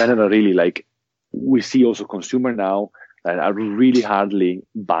 In general, really, like we see also consumer now that are really hardly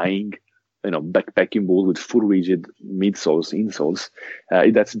buying, backpacking boot with full rigid midsoles, insoles.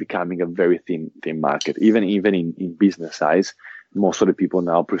 That's becoming a very thin market. Even in business size, most of the people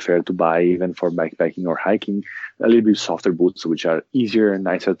now prefer to buy, even for backpacking or hiking, a little bit softer boots, which are easier and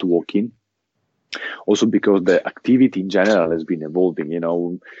nicer to walk in. Also because the activity in general has been evolving.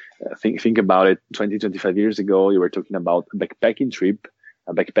 Think about it. 25 years ago, you were talking about a backpacking trip.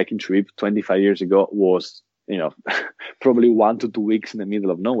 A backpacking trip 25 years ago was, probably 1 to 2 weeks in the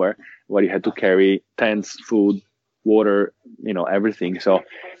middle of nowhere, where you had to carry tents, food, water, everything. So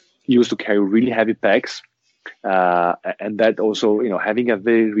you used to carry really heavy packs. And that also, having a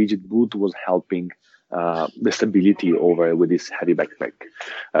very rigid boot was helping the stability over with this heavy backpack.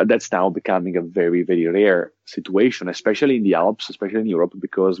 That's now becoming a very, very rare situation, especially in the Alps, especially in Europe,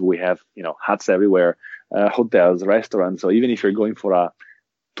 because we have, huts everywhere, hotels, restaurants. So even if you're going for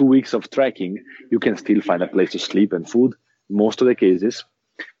 2 weeks of trekking, you can still find a place to sleep and food, most of the cases.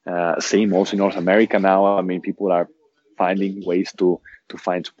 Same also in North America now. People are finding ways to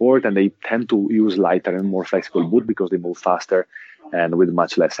find support, and they tend to use lighter and more flexible boot because they move faster and with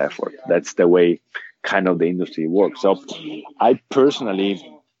much less effort. That's the way kind of the industry works. So I personally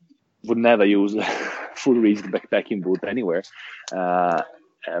would never use full rigid backpacking boot anywhere,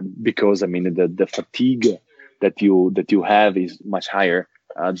 because the fatigue that you have is much higher.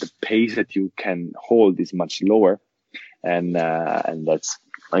 The pace that you can hold is much lower, and that's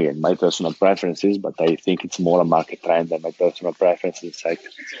again my personal preferences. But I think it's more a market trend than my personal preferences.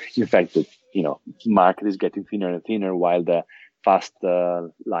 In fact, the market is getting thinner and thinner, while the fast,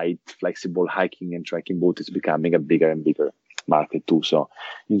 light, flexible hiking and trekking boot is becoming a bigger and bigger market too. So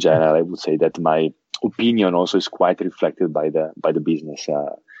in general, I would say that my opinion also is quite reflected by the business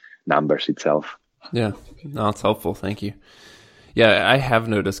numbers itself. Yeah, no, it's helpful. Thank you. Yeah, I have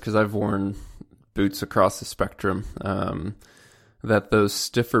noticed, because I've worn boots across the spectrum, that those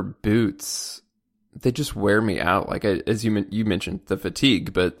stiffer boots, they just wear me out. Like as you mentioned, the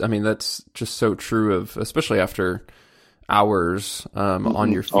fatigue, but that's just so true of, especially after hours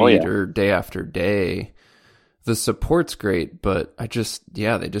on your feet or day after day. The support's great, but they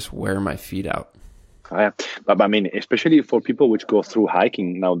just wear my feet out. But especially for people which go through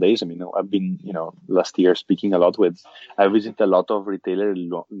hiking nowadays. I've been, last year speaking a lot I visited a lot of retailers,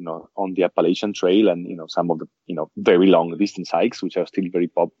 on the Appalachian Trail and, some of the, very long distance hikes, which are still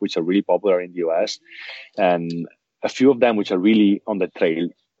which are really popular in the US, and a few of them which are really on the trail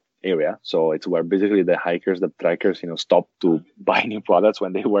area. So it's where basically the hikers, the trekkers, stopped to buy new products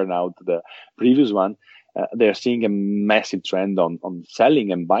when they were out the previous one. They're seeing a massive trend on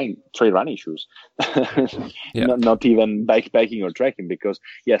selling and buying trail running shoes. Not even backpacking or trekking, because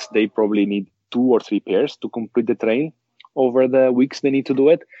yes, they probably need 2 or 3 pairs to complete the trail over the weeks they need to do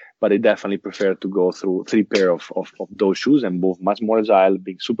it, but they definitely prefer to go through 3 pair of those shoes and move much more agile,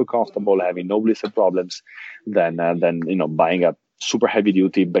 being super comfortable, having no blister problems than buying a super heavy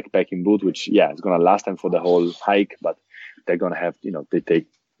duty backpacking boot, which it's going to last them for the whole hike, but they're going to have, they take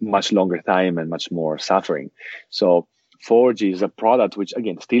much longer time and much more suffering. So Forge is a product which,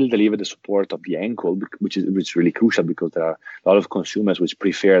 again, still delivers the support of the ankle, which is really crucial, because there are a lot of consumers which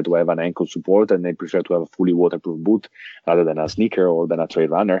prefer to have an ankle support, and they prefer to have a fully waterproof boot rather than a sneaker or than a trail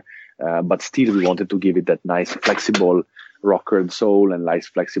runner. But still, we wanted to give it that nice flexible rockered sole and nice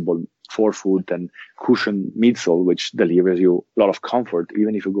flexible forefoot and cushion midsole, which delivers you a lot of comfort,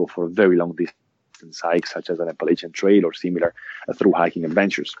 even if you go for a very long distance hike, such as an Appalachian Trail or similar through hiking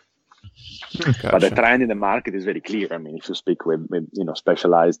adventures. Gotcha. But the trend in the market is very clear. I mean, if you speak with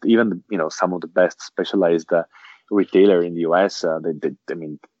specialized, even some of the best specialized retailer in the US,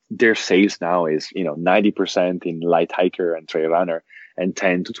 their sales now is 90% in light hiker and trail runner, and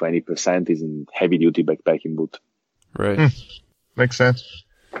 10 to 20% is in heavy duty backpacking boot. Right. Makes sense.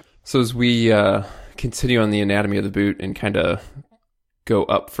 So as we continue on the anatomy of the boot and kind of go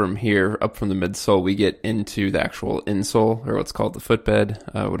up from here, up from the midsole, we get into the actual insole, or what's called the footbed,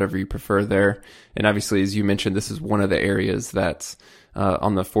 whatever you prefer there. And obviously, as you mentioned, this is one of the areas that's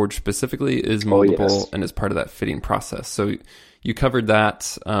on the Forge specifically is moldable and is part of that fitting process. So you covered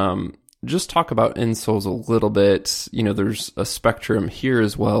that. Just talk about insoles a little bit. There's a spectrum here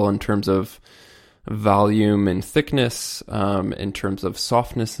as well in terms of volume and thickness, in terms of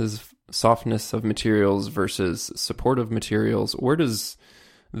softness of materials versus supportive materials. Where does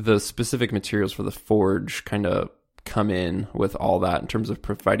the specific materials for the Forge kind of come in with all that in terms of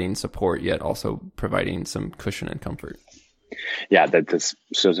providing support, yet also providing some cushion and comfort? Yeah, that's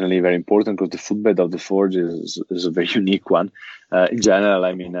certainly very important, because the footbed of the Forge is a very unique one. In general,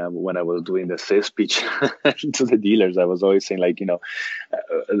 when I was doing the sales pitch to the dealers, I was always saying,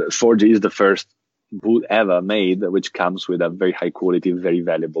 Forge is the first boot ever made which comes with a very high quality, very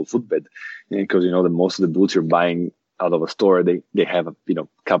valuable footbed, because the most of the boots you're buying out of a store, they have a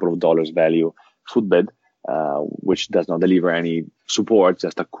couple of dollars value footbed, which does not deliver any support,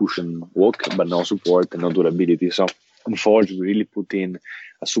 just a cushion walk, but no support and no durability. So in Forge, we really put in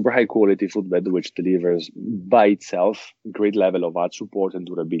a super high quality footbed which delivers by itself great level of arch support and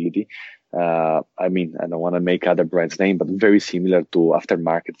durability. I don't want to make other brands' name, but very similar to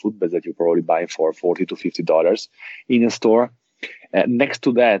aftermarket footbeds that you probably buy for $40 to $50 in a store. Next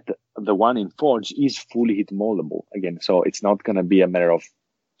to that, the one in Forge is fully heat moldable again. So it's not going to be a matter of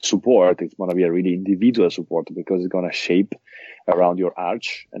support. It's going to be a really individual support, because it's going to shape around your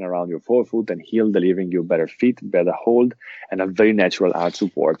arch and around your forefoot and heel, delivering you better fit, better hold, and a very natural arch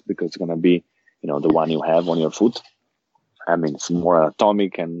support, because it's going to be, the one you have on your foot. It's more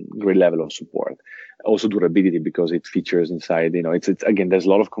anatomic and great level of support. Also durability, because it features inside, it's again, there's a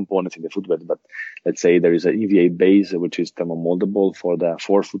lot of components in the footbed, but let's say there is an EVA base, which is thermomoldable for the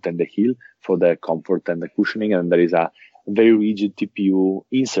forefoot and the heel for the comfort and the cushioning. And there is a very rigid TPU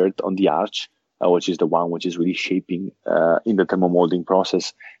insert on the arch, which is the one which is really shaping in the thermomolding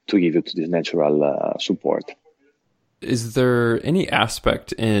process to give it this natural support. Is there any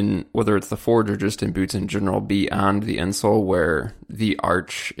aspect in, whether it's the Forge or just in boots in general, beyond the insole where the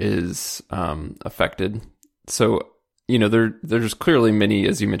arch is affected? So, there's clearly many,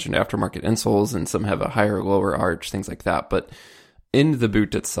 as you mentioned, aftermarket insoles, and some have a higher or lower arch, things like that. But in the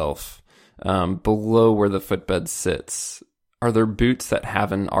boot itself, below where the footbed sits, are there boots that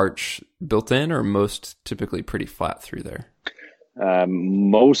have an arch built in, or most typically pretty flat through there?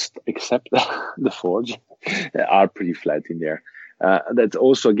 Most, except the Forge, are pretty flat in there. That's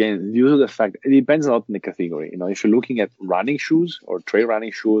also, again, due to the fact it depends a lot on the category. If you're looking at running shoes or trail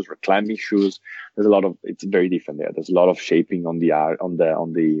running shoes or climbing shoes, there's a lot of, it's very different there. There's a lot of shaping on the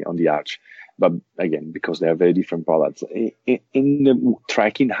arch. But again, because they are very different products. In the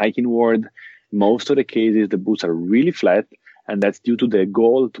trekking, hiking world, most of the cases, the boots are really flat, and that's due to the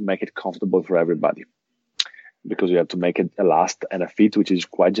goal to make it comfortable for everybody. Because you have to make it a last and a fit, which is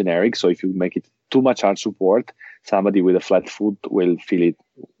quite generic. So if you make it too much arch support, somebody with a flat foot will feel it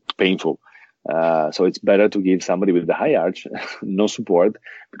painful. So it's better to give somebody with the high arch no support,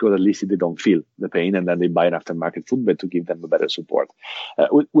 because at least they don't feel the pain, and then they buy an aftermarket footbed to give them a better support.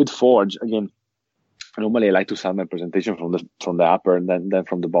 With Forge, again, normally I like to start my presentation from the upper and then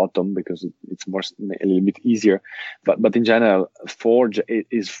from the bottom, because it's a little bit easier. But in general, Forge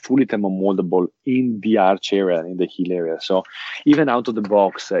is fully thermomoldable in the arch area, in the heel area. So even out of the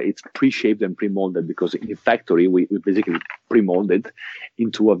box, it's pre-shaped and pre-molded, because in the factory we basically pre-molded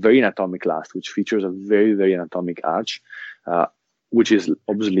into a very anatomic last, which features a very, very anatomic arch, which is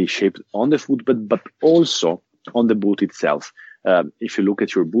obviously shaped on the footbed, but also on the boot itself. If you look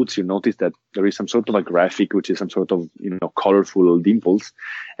at your boots, you notice that there is some sort of a graphic, which is some sort of, colorful dimples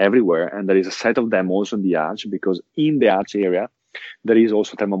everywhere. And there is a set of them also in the arch, because in the arch area, there is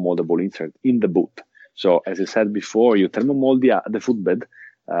also thermomoldable insert in the boot. So as I said before, you thermomold the footbed,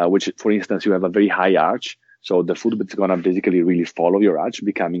 which, for instance, you have a very high arch. So the footbed is going to basically really follow your arch,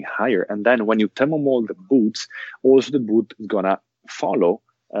 becoming higher. And then when you thermomold the boots, also the boot is going to follow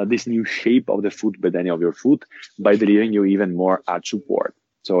this new shape of the footbed and of your foot by delivering you even more arch support.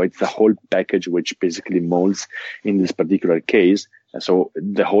 So it's the whole package which basically molds in this particular case. And so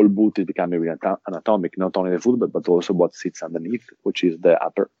the whole boot is becoming really anatomic, not only the footbed, but also what sits underneath, which is the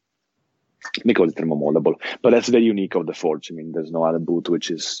upper. because it's thermomoldable. But that's very unique of the Forge. I mean, there's no other boot which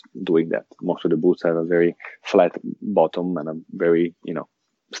is doing that. Most of the boots have a very flat bottom and a very,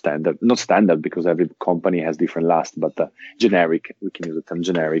 standard, not standard because every company has different last, but generic, we can use the term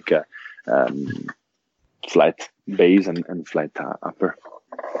generic, flat base and flat upper.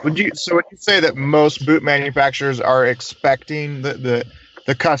 Would you say that most boot manufacturers are expecting the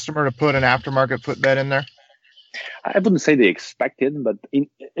customer to put an aftermarket footbed in there? I wouldn't say they expect it, but it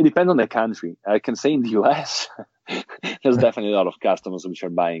depends on the country. I can say in the US, there's definitely a lot of customers which are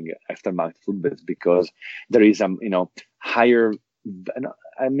buying aftermarket footbeds because there is higher.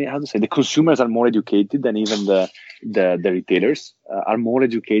 I mean, how to say, the consumers are more educated than even the retailers are more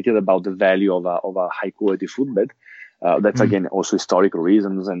educated about the value of a high quality footbed. That's again also historical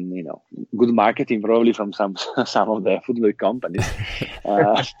reasons and good marketing probably from some of the footbed companies.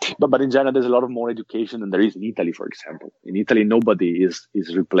 But in general, there's a lot of more education than there is in Italy, for example. In Italy, nobody is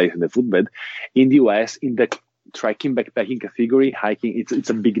replacing the footbed. In the US, in the trekking backpacking category, hiking, it's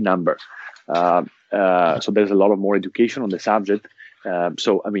a big number. So there's a lot of more education on the subject.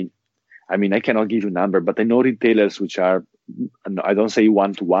 So I mean, I cannot give you a number, but I know retailers which are, I don't say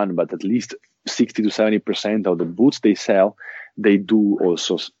 1-to-1, but at least 60 to 70% of the boots they sell, they do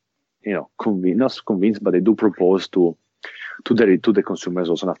also, not convince, but they do propose to the consumers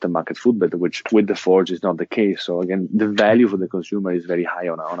also an aftermarket footbed, which with the Forge is not the case. So again, the value for the consumer is very high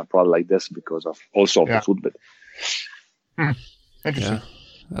on a product like this because of the footbed. Interesting. Yeah,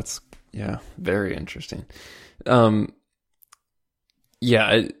 that's very interesting.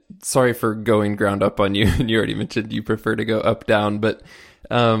 Sorry for going ground up on you. And you already mentioned you prefer to go up down, but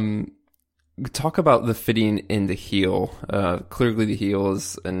talk about the fitting in the heel. Clearly, the heel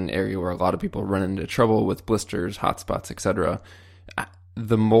is an area where a lot of people run into trouble with blisters, hot spots, etc.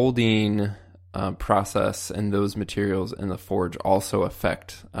 The molding process and those materials in the Forge also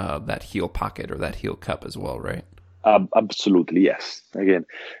affect that heel pocket or that heel cup as well, right? Absolutely, yes. Again,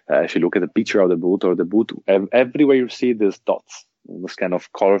 if you look at the picture of the boot everywhere you see these dots, those kind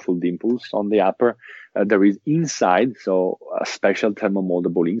of colorful dimples on the upper. There is inside, so a special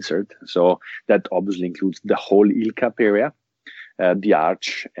thermomoldable insert. So that obviously includes the whole heel cup area, the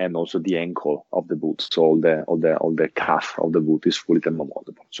arch, and also the ankle of the boot. So all the calf of the boot is fully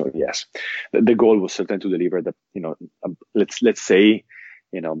thermomoldable. So yes, the goal was certainly to deliver let's say,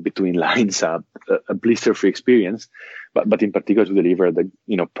 between lines, a blister-free experience, but in particular to deliver the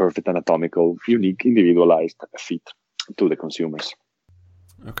perfect anatomical, unique, individualized fit to the consumers.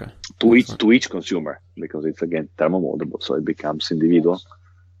 Okay. To each consumer, because it's again thermomoldable, so it becomes individual.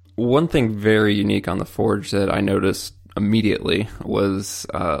 One thing very unique on the Forge that I noticed immediately was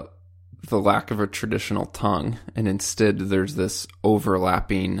the lack of a traditional tongue, and instead there's this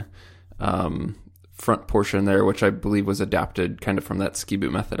overlapping front portion there, which I believe was adapted kind of from that ski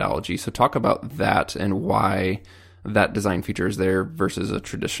boot methodology. So talk about that and why that design feature is there versus a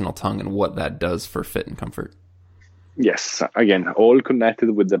traditional tongue and what that does for fit and comfort. Yes, again, all connected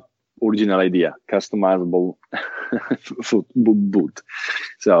with the original idea, customizable boot.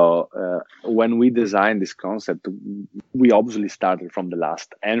 So when we designed this concept, we obviously started from the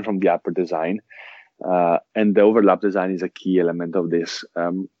last and from the upper design. And the overlap design is a key element of this.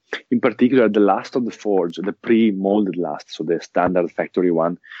 In particular, the last of the Forge, the pre-molded last, so the standard factory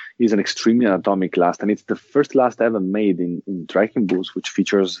one, is an extremely anatomic last. And it's the first last ever made in trekking boots, which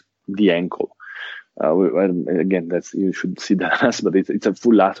features the ankle. Again, you should see the last, but it's a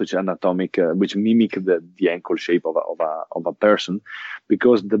full last which is anatomic, which mimic the ankle shape of a person,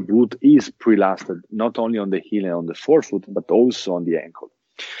 because the boot is pre-lasted not only on the heel and on the forefoot, but also on the ankle.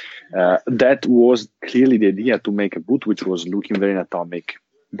 That was clearly the idea, to make a boot which was looking very anatomic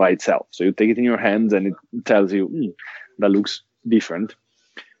by itself. So you take it in your hands and it tells you that looks different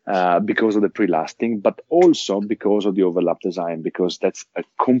because of the pre-lasting, but also because of the overlap design, because that's a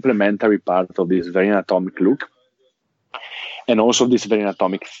complementary part of this very anatomic look, and also this very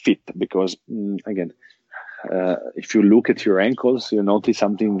anatomic fit. Because again, if you look at your ankles, you notice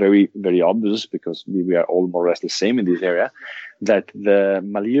something very, very obvious, because we are all more or less the same in this area, that the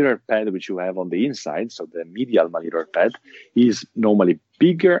malleolar pad which you have on the inside, so the medial malleolar pad, is normally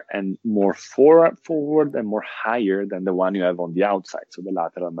bigger and more forward and more higher than the one you have on the outside, so the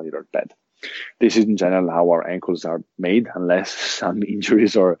lateral malleolar pad. This is in general how our ankles are made, unless some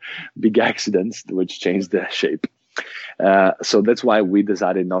injuries or big accidents which change the shape. So that's why we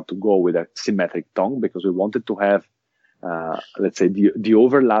decided not to go with a symmetric tongue, because we wanted to have, let's say, the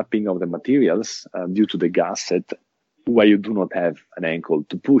overlapping of the materials due to the gusset, where you do not have an ankle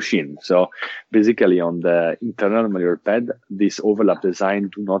to push in. So basically on the internal malleolar pad, this overlap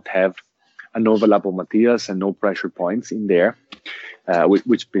design do not have an overlap of materials and no pressure points in there,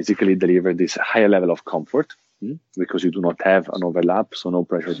 which basically deliver this higher level of comfort because you do not have an overlap, so no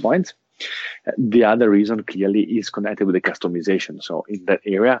pressure points. The other reason clearly is connected with the customization. So in that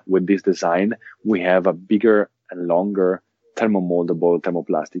area, with this design, we have a bigger and longer thermomoldable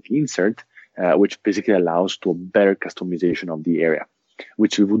thermoplastic insert, which basically allows to a better customization of the area,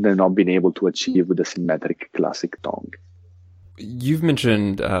 which we would have not been able to achieve with a symmetric classic tongue. You've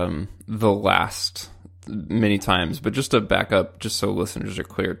mentioned the last many times, but just to back up, just so listeners are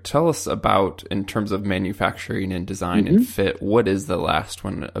clear, tell us about, in terms of manufacturing and design and fit, what is the last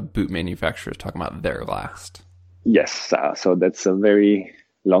when a boot manufacturer is talking about their last? Yes, so that's a very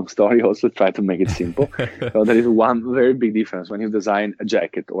long story. Also try to make it simple. So there is one very big difference when you design a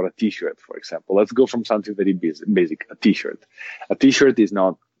jacket or a t-shirt, for example. Let's go from something very basic, a t-shirt. A t-shirt is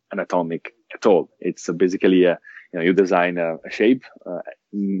not anatomic at all. It's basically you design a shape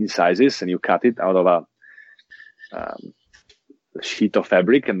in sizes and you cut it out of a sheet of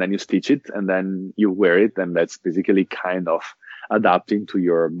fabric, and then you stitch it, and then you wear it, and that's basically kind of adapting to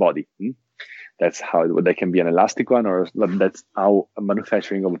your body. That's how that can be an elastic one, or that's how a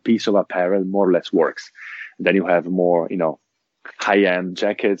manufacturing of a piece of apparel more or less works. And then you have more, high-end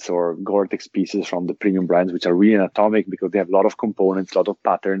jackets or Gore-Tex pieces from the premium brands, which are really anatomic because they have a lot of components, a lot of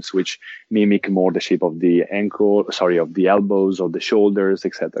patterns, which mimic more the shape of the of the elbows or the shoulders,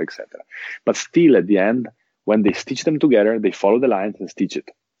 etc., etc. But still, at the end, when they stitch them together, they follow the lines and stitch it.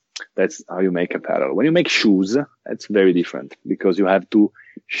 That's how you make apparel. When you make shoes, it's very different because you have to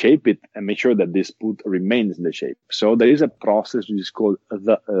shape it and make sure that this boot remains in the shape. So there is a process which is called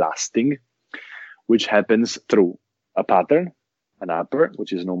the lasting, which happens through a pattern, an upper,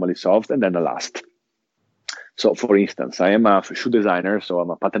 which is normally soft, and then a last. So for instance, I am a shoe designer, so I'm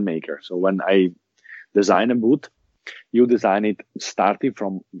a pattern maker. So when I design a boot, you design it starting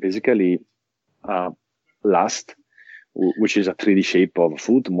from basically last, which is a 3D shape of a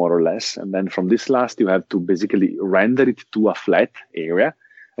foot, more or less. And then from this last, you have to basically render it to a flat area.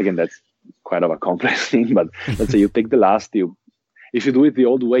 Again, that's quite of a complex thing, but let's say you take the last, if you do it the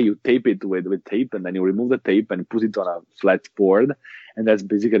old way, you tape it with tape, and then you remove the tape and put it on a flat board. And that's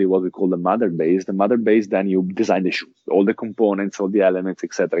basically what we call the mother base. The mother base, then you design the shoe, all the components, all the elements,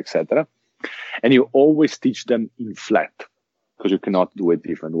 etc., etc. And you always stitch them in flat because you cannot do it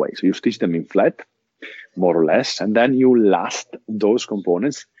different way. So you stitch them in flat, more or less, and then you last those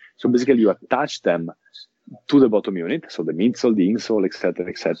components. So basically you attach them to the bottom unit, so the midsole, the insole, etc.,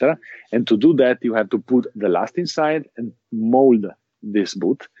 etc. And to do that, you have to put the last inside and mold this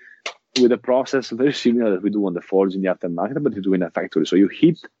boot with a process very similar that we do on the forge in the aftermarket, but you do in a factory. So you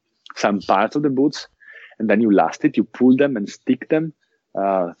heat some parts of the boots, and then you last it. You pull them and stick them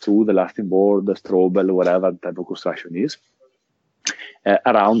through the lasting board, the strobel, whatever type of construction is,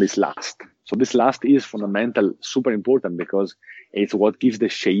 around this last. So this last is fundamental, super important, because it's what gives the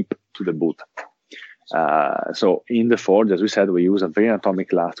shape to the boot. So in the forge, as we said, we use a very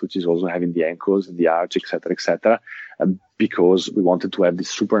anatomic last, which is also having the ankles and the arch, etc., because we wanted to have this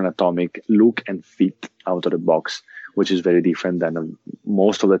super anatomic look and fit out of the box, which is very different than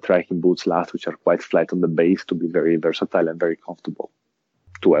most of the trekking boots last, which are quite flat on the base, to be very versatile and very comfortable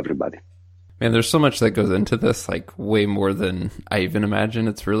to everybody. Man, there's so much that goes into this, like way more than I even imagine.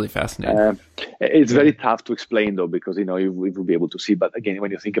 It's really fascinating. It's very tough to explain, though, because, you will be able to see. But again,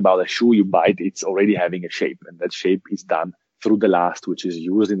 when you think about a shoe you buy, it's already having a shape. And that shape is done through the last, which is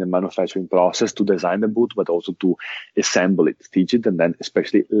used in the manufacturing process to design the boot, but also to assemble it, stitch it, and then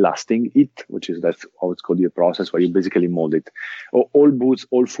especially lasting it, that's how it's called, the process where you basically mold it. All boots,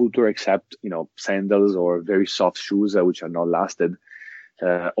 all footwear except, sandals or very soft shoes, which are not lasted.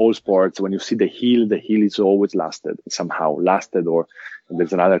 All sports, when you see the heel is always somehow lasted, or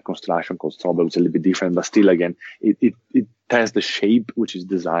there's another construction called strobel, which is a little bit different, but still, again, it has the shape which is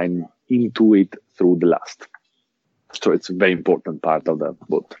designed into it through the last. So it's a very important part of the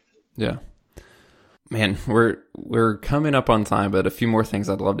boot. Yeah. Man, we're coming up on time, but a few more things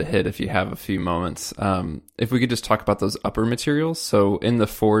I'd love to hit if you have a few moments. If we could just talk about those upper materials. So in the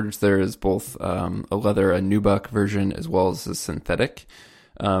forge, there is both a leather, a nubuck version, as well as a synthetic.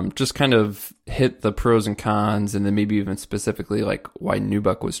 Just kind of hit the pros and cons, and then maybe even specifically like why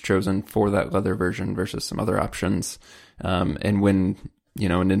nubuck was chosen for that leather version versus some other options, and when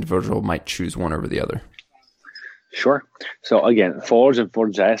an individual might choose one over the other. Sure. So again, Forge and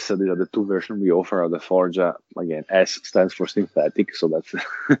Forge S, these are the two versions we offer. The Forge, again, S stands for synthetic, so that's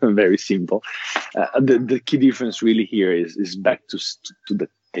very simple. The key difference really here is back to the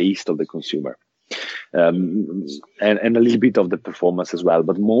taste of the consumer, and a little bit of the performance as well,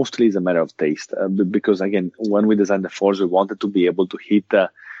 but mostly it's a matter of taste. Because again, when we designed the Forge, we wanted to be able to hit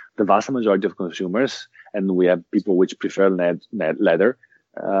the vast majority of consumers, and we have people which prefer leather,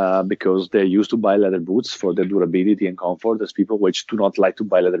 because they're used to buy leather boots for their durability and comfort. There's people which do not like to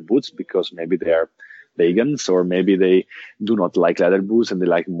buy leather boots because maybe they're vegans, or maybe they do not like leather boots and they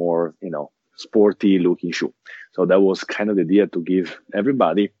like more, sporty looking shoe. So that was kind of the idea, to give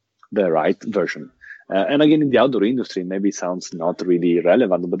everybody the right version. And again, in the outdoor industry, maybe it sounds not really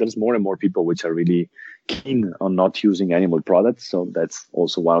relevant, but there's more and more people which are really keen on not using animal products. So that's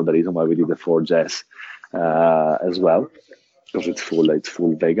also one of the reasons why we did the Forge S as well, because it's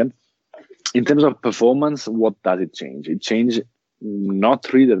full vegan. In terms of performance, what does it change? It changed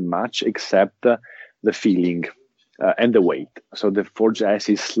not really that much, except the feeling and the weight. So the Forge S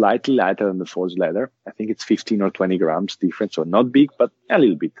is slightly lighter than the Forge Leather. I think it's 15 or 20 grams difference, so not big, but a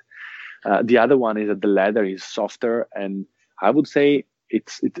little bit. The other one is that the leather is softer, and I would say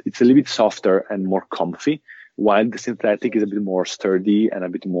it's a little bit softer and more comfy, while the synthetic is a bit more sturdy and a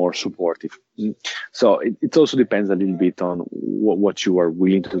bit more supportive. So it also depends a little bit on what you are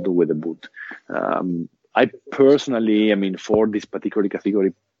willing to do with the boot. I personally, for this particular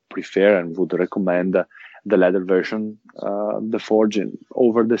category, prefer and would recommend the leather version, the Forge,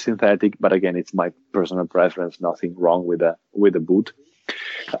 over the synthetic. But again, it's my personal preference. Nothing wrong with the boot.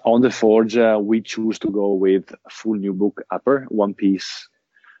 On the Forge, we choose to go with full nubuck upper, one piece.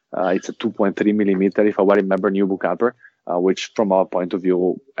 It's a 2.3 millimeter, if I remember, nubuck upper, which from our point of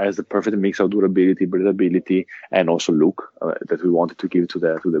view has the perfect mix of durability, breathability, and also look that we wanted to give to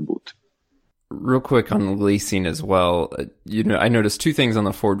the boot. Real quick on lacing as well, I noticed two things on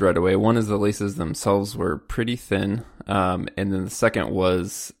the Forge right away. One is the laces themselves were pretty thin, and then the second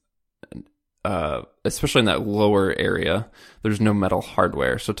was, especially in that lower area, there's no metal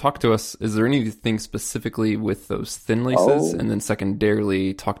hardware. So talk to us, is there anything specifically with those thin laces? And then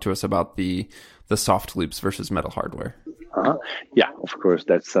secondarily, talk to us about the soft loops versus metal hardware. Yeah, of course.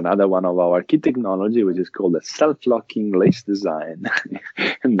 That's another one of our key technology, which is called the self-locking lace design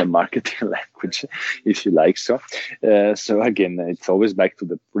in the marketing language, if you like. So again, it's always back to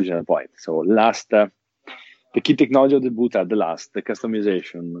the original point. So the key technology of the boot are the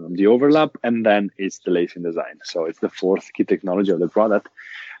customization, the overlap, and then it's the lacing design. So it's the fourth key technology of the product.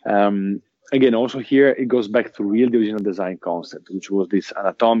 Again, also here, it goes back to the original design concept, which was this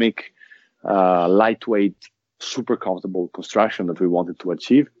anatomic, lightweight, super comfortable construction that we wanted to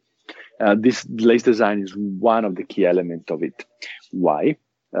achieve. This lace design is one of the key elements of it. Why?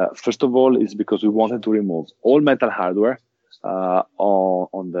 First of all, it's because we wanted to remove all metal hardware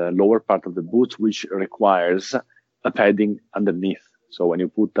on the lower part of the boot, which requires a padding underneath. So when you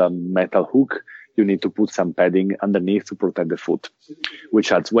put a metal hook, you need to put some padding underneath to protect the foot,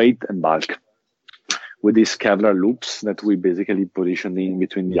 which adds weight and bulk. With these Kevlar loops that we basically position in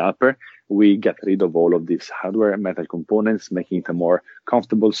between the upper, we get rid of all of these hardware and metal components, making it a more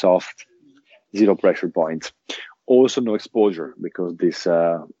comfortable, soft, zero pressure point. Also no exposure, because these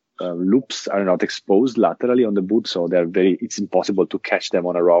loops are not exposed laterally on the boot, so it's impossible to catch them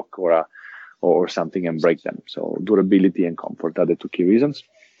on a rock or something and break them. So durability and comfort are the two key reasons.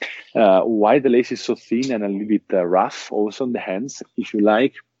 Why the lace is so thin and a little bit rough also on the hands, if you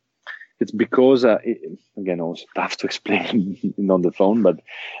like. It's because, again, also tough to explain on the phone, but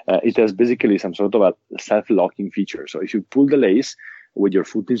it has basically some sort of a self-locking feature. So if you pull the lace with your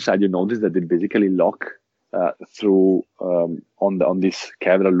foot inside, you notice that they basically lock through on these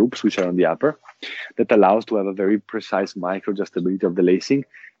Kevlar loops, which are on the upper. That allows to have a very precise micro adjustability of the lacing.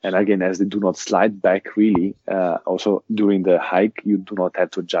 And again, as they do not slide back really, also during the hike, you do not have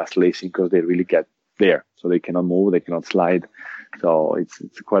to adjust lacing because they really get there. So they cannot move, they cannot slide. So it's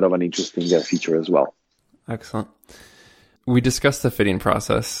quite of an interesting feature as well. Excellent. We discussed the fitting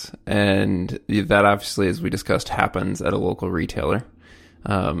process, and that obviously, as we discussed, happens at a local retailer.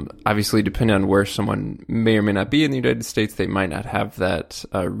 Obviously, depending on where someone may or may not be in the United States, they might not have that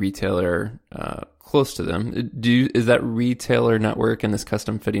retailer close to them. Is that retailer network and this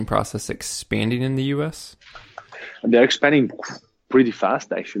custom fitting process expanding in the U.S.? They're expanding pretty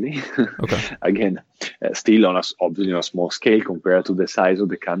fast, actually. Okay. Again, still obviously on a small scale compared to the size of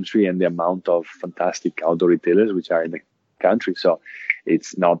the country and the amount of fantastic outdoor retailers which are in the country. So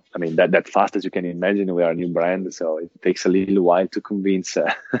it's not, that fast as you can imagine. We are a new brand, so it takes a little while to convince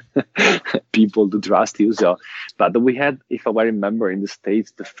people to trust you. So, but we had, if I remember, in the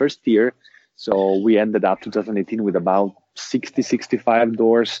States, the first year, so we ended up 2018 with about 60, 65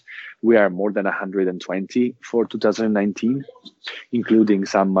 doors. We are more than 120 for 2019, including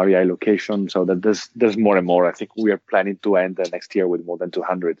some REI locations. So that there's more and more. I think we are planning to end the next year with more than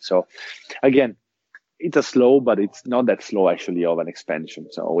 200. So again, it's a slow, but it's not that slow actually of an expansion.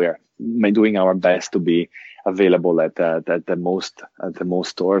 So we are doing our best to be available at the most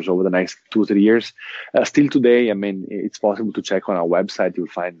stores over the next 2-3 years. Still today, I mean, it's possible to check on our website. You'll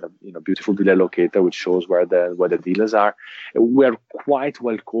find a beautiful dealer locator which shows where the dealers are. We're quite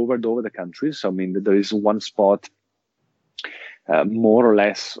well covered over the country. So I mean, there is one spot more or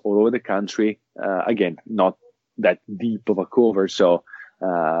less all over the country. Again, not that deep of a cover. So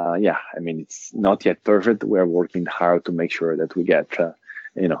I mean, it's not yet perfect. We're working hard to make sure that we get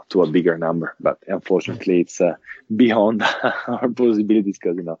to a bigger number, but unfortunately it's beyond our possibilities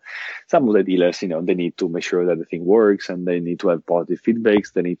because some of the dealers they need to make sure that the thing works, and they need to have positive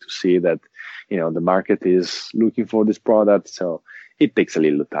feedbacks. They need to see that the market is looking for this product, so it takes a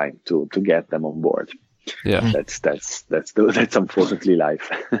little time to get them on board. Yeah, that's unfortunately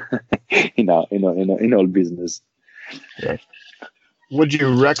life in all business. Yeah. Would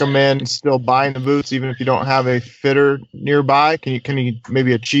you recommend still buying the boots even if you don't have a fitter nearby? Can you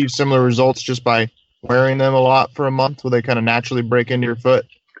maybe achieve similar results just by wearing them a lot for a month? Will they kind of naturally break into your foot?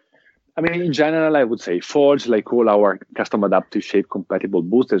 I mean, in general, I would say Forge, like all our custom adaptive shape compatible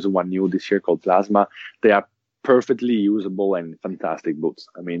boots, there's one new this year called Plasma. They are perfectly usable and fantastic boots.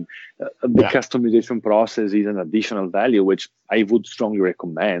 I mean, the customization process is an additional value, which I would strongly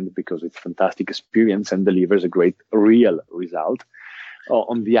recommend because it's a fantastic experience and delivers a great real result.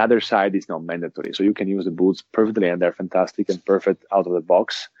 On the other side, it's not mandatory. So you can use the boots perfectly and they're fantastic and perfect out of the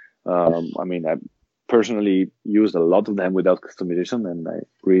box. I mean, I personally used a lot of them without customization and I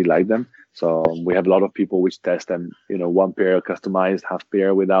really like them. So we have a lot of people which test them, one pair customized, half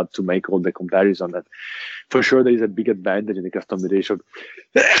pair without to make all the comparison. That for sure there is a big advantage in the customization.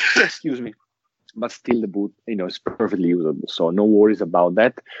 Excuse me. But still the boot, is perfectly usable. So no worries about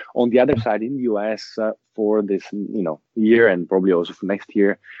that. On the other side, in the US, for this, year and probably also for next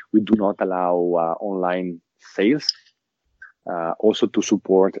year, we do not allow online sales. Also to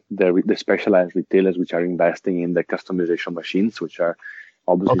support the specialized retailers which are investing in the customization machines, which are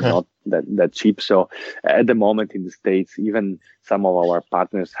obviously not that cheap. So at the moment in the States, even some of our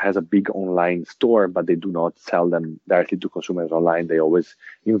partners has a big online store, but they do not sell them directly to consumers online. They always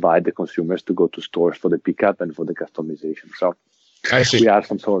invite the consumers to go to stores for the pickup and for the customization. So I see. We are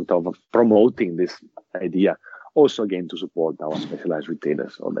some sort of promoting this idea. Also, again, to support our specialized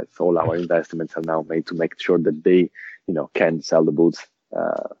retailers. So that's all our investments are now made to make sure that they, can sell the boots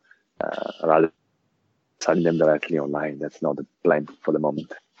rather than selling them directly online. That's not the plan for the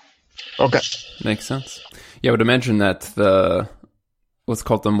moment. Okay. Makes sense. Yeah, I would imagine that what's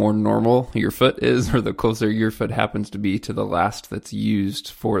called the more normal your foot is, or the closer your foot happens to be to the last that's used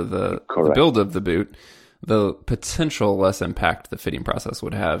for the build of the boot, the potential less impact the fitting process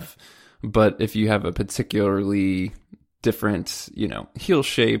would have. But if you have a particularly different, heel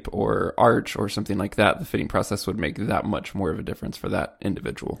shape or arch or something like that, the fitting process would make that much more of a difference for that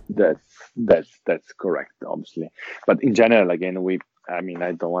individual. That's correct, obviously. But in general, again,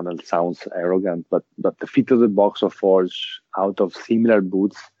 I don't want to sound arrogant, but the fit of the box of Forge out of similar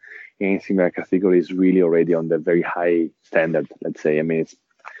boots in similar categories really already on the very high standard, let's say. I mean, it's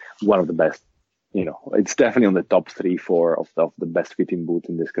one of the best. It's definitely on the top 3-4 of the best fitting boot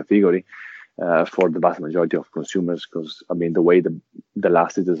in this category for the vast majority of consumers. Because the way the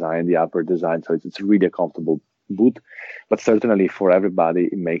last is designed, the upper design, so it's really a comfortable boot. But certainly for everybody,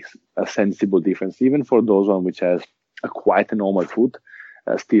 it makes a sensible difference. Even for those one which has quite a normal foot,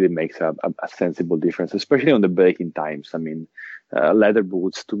 still it makes a sensible difference, especially on the breaking times. I mean, leather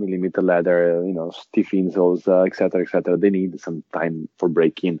boots, 2mm leather, stiff insoles, etc. They need some time for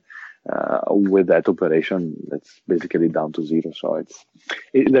breaking. With that operation, it's basically down to zero. So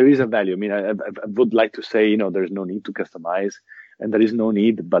there is a value. I mean, I would like to say, there's no need to customize, and there is no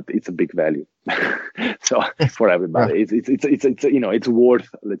need, but it's a big value. So for everybody, it's worth,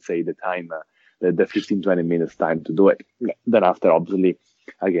 let's say, the time, the 15-20 minutes time to do it. Then after, obviously,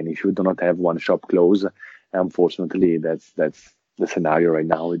 again, if you do not have one shop close, unfortunately, that's the scenario right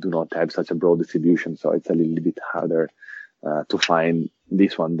now. We do not have such a broad distribution, so it's a little bit harder to find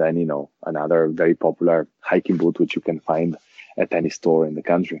this one than, another very popular hiking boot, which you can find at any store in the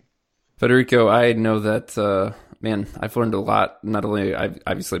country. Federico, I know that, I've learned a lot, not only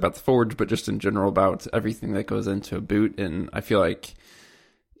obviously about the Forge, but just in general about everything that goes into a boot. And I feel like,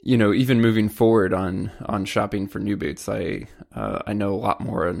 even moving forward on shopping for new boots, I know a lot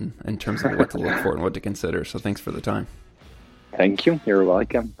more in terms of what to look for and what to consider. So thanks for the time. Thank you. You're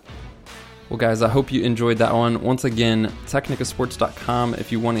welcome. Well, guys, I hope you enjoyed that one. Once again, Tecnicasports.com.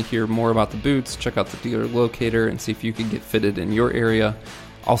 If you want to hear more about the boots, check out the dealer locator and see if you can get fitted in your area.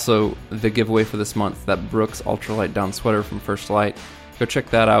 Also, the giveaway for this month, that Brooks Ultralight Down sweater from First Light. Go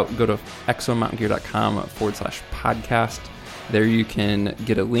check that out. Go to exomountaingear.com/podcast. There you can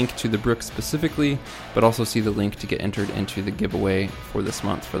get a link to the Brooks specifically, but also see the link to get entered into the giveaway for this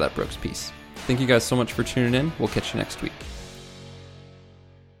month for that Brooks piece. Thank you guys so much for tuning in. We'll catch you next week.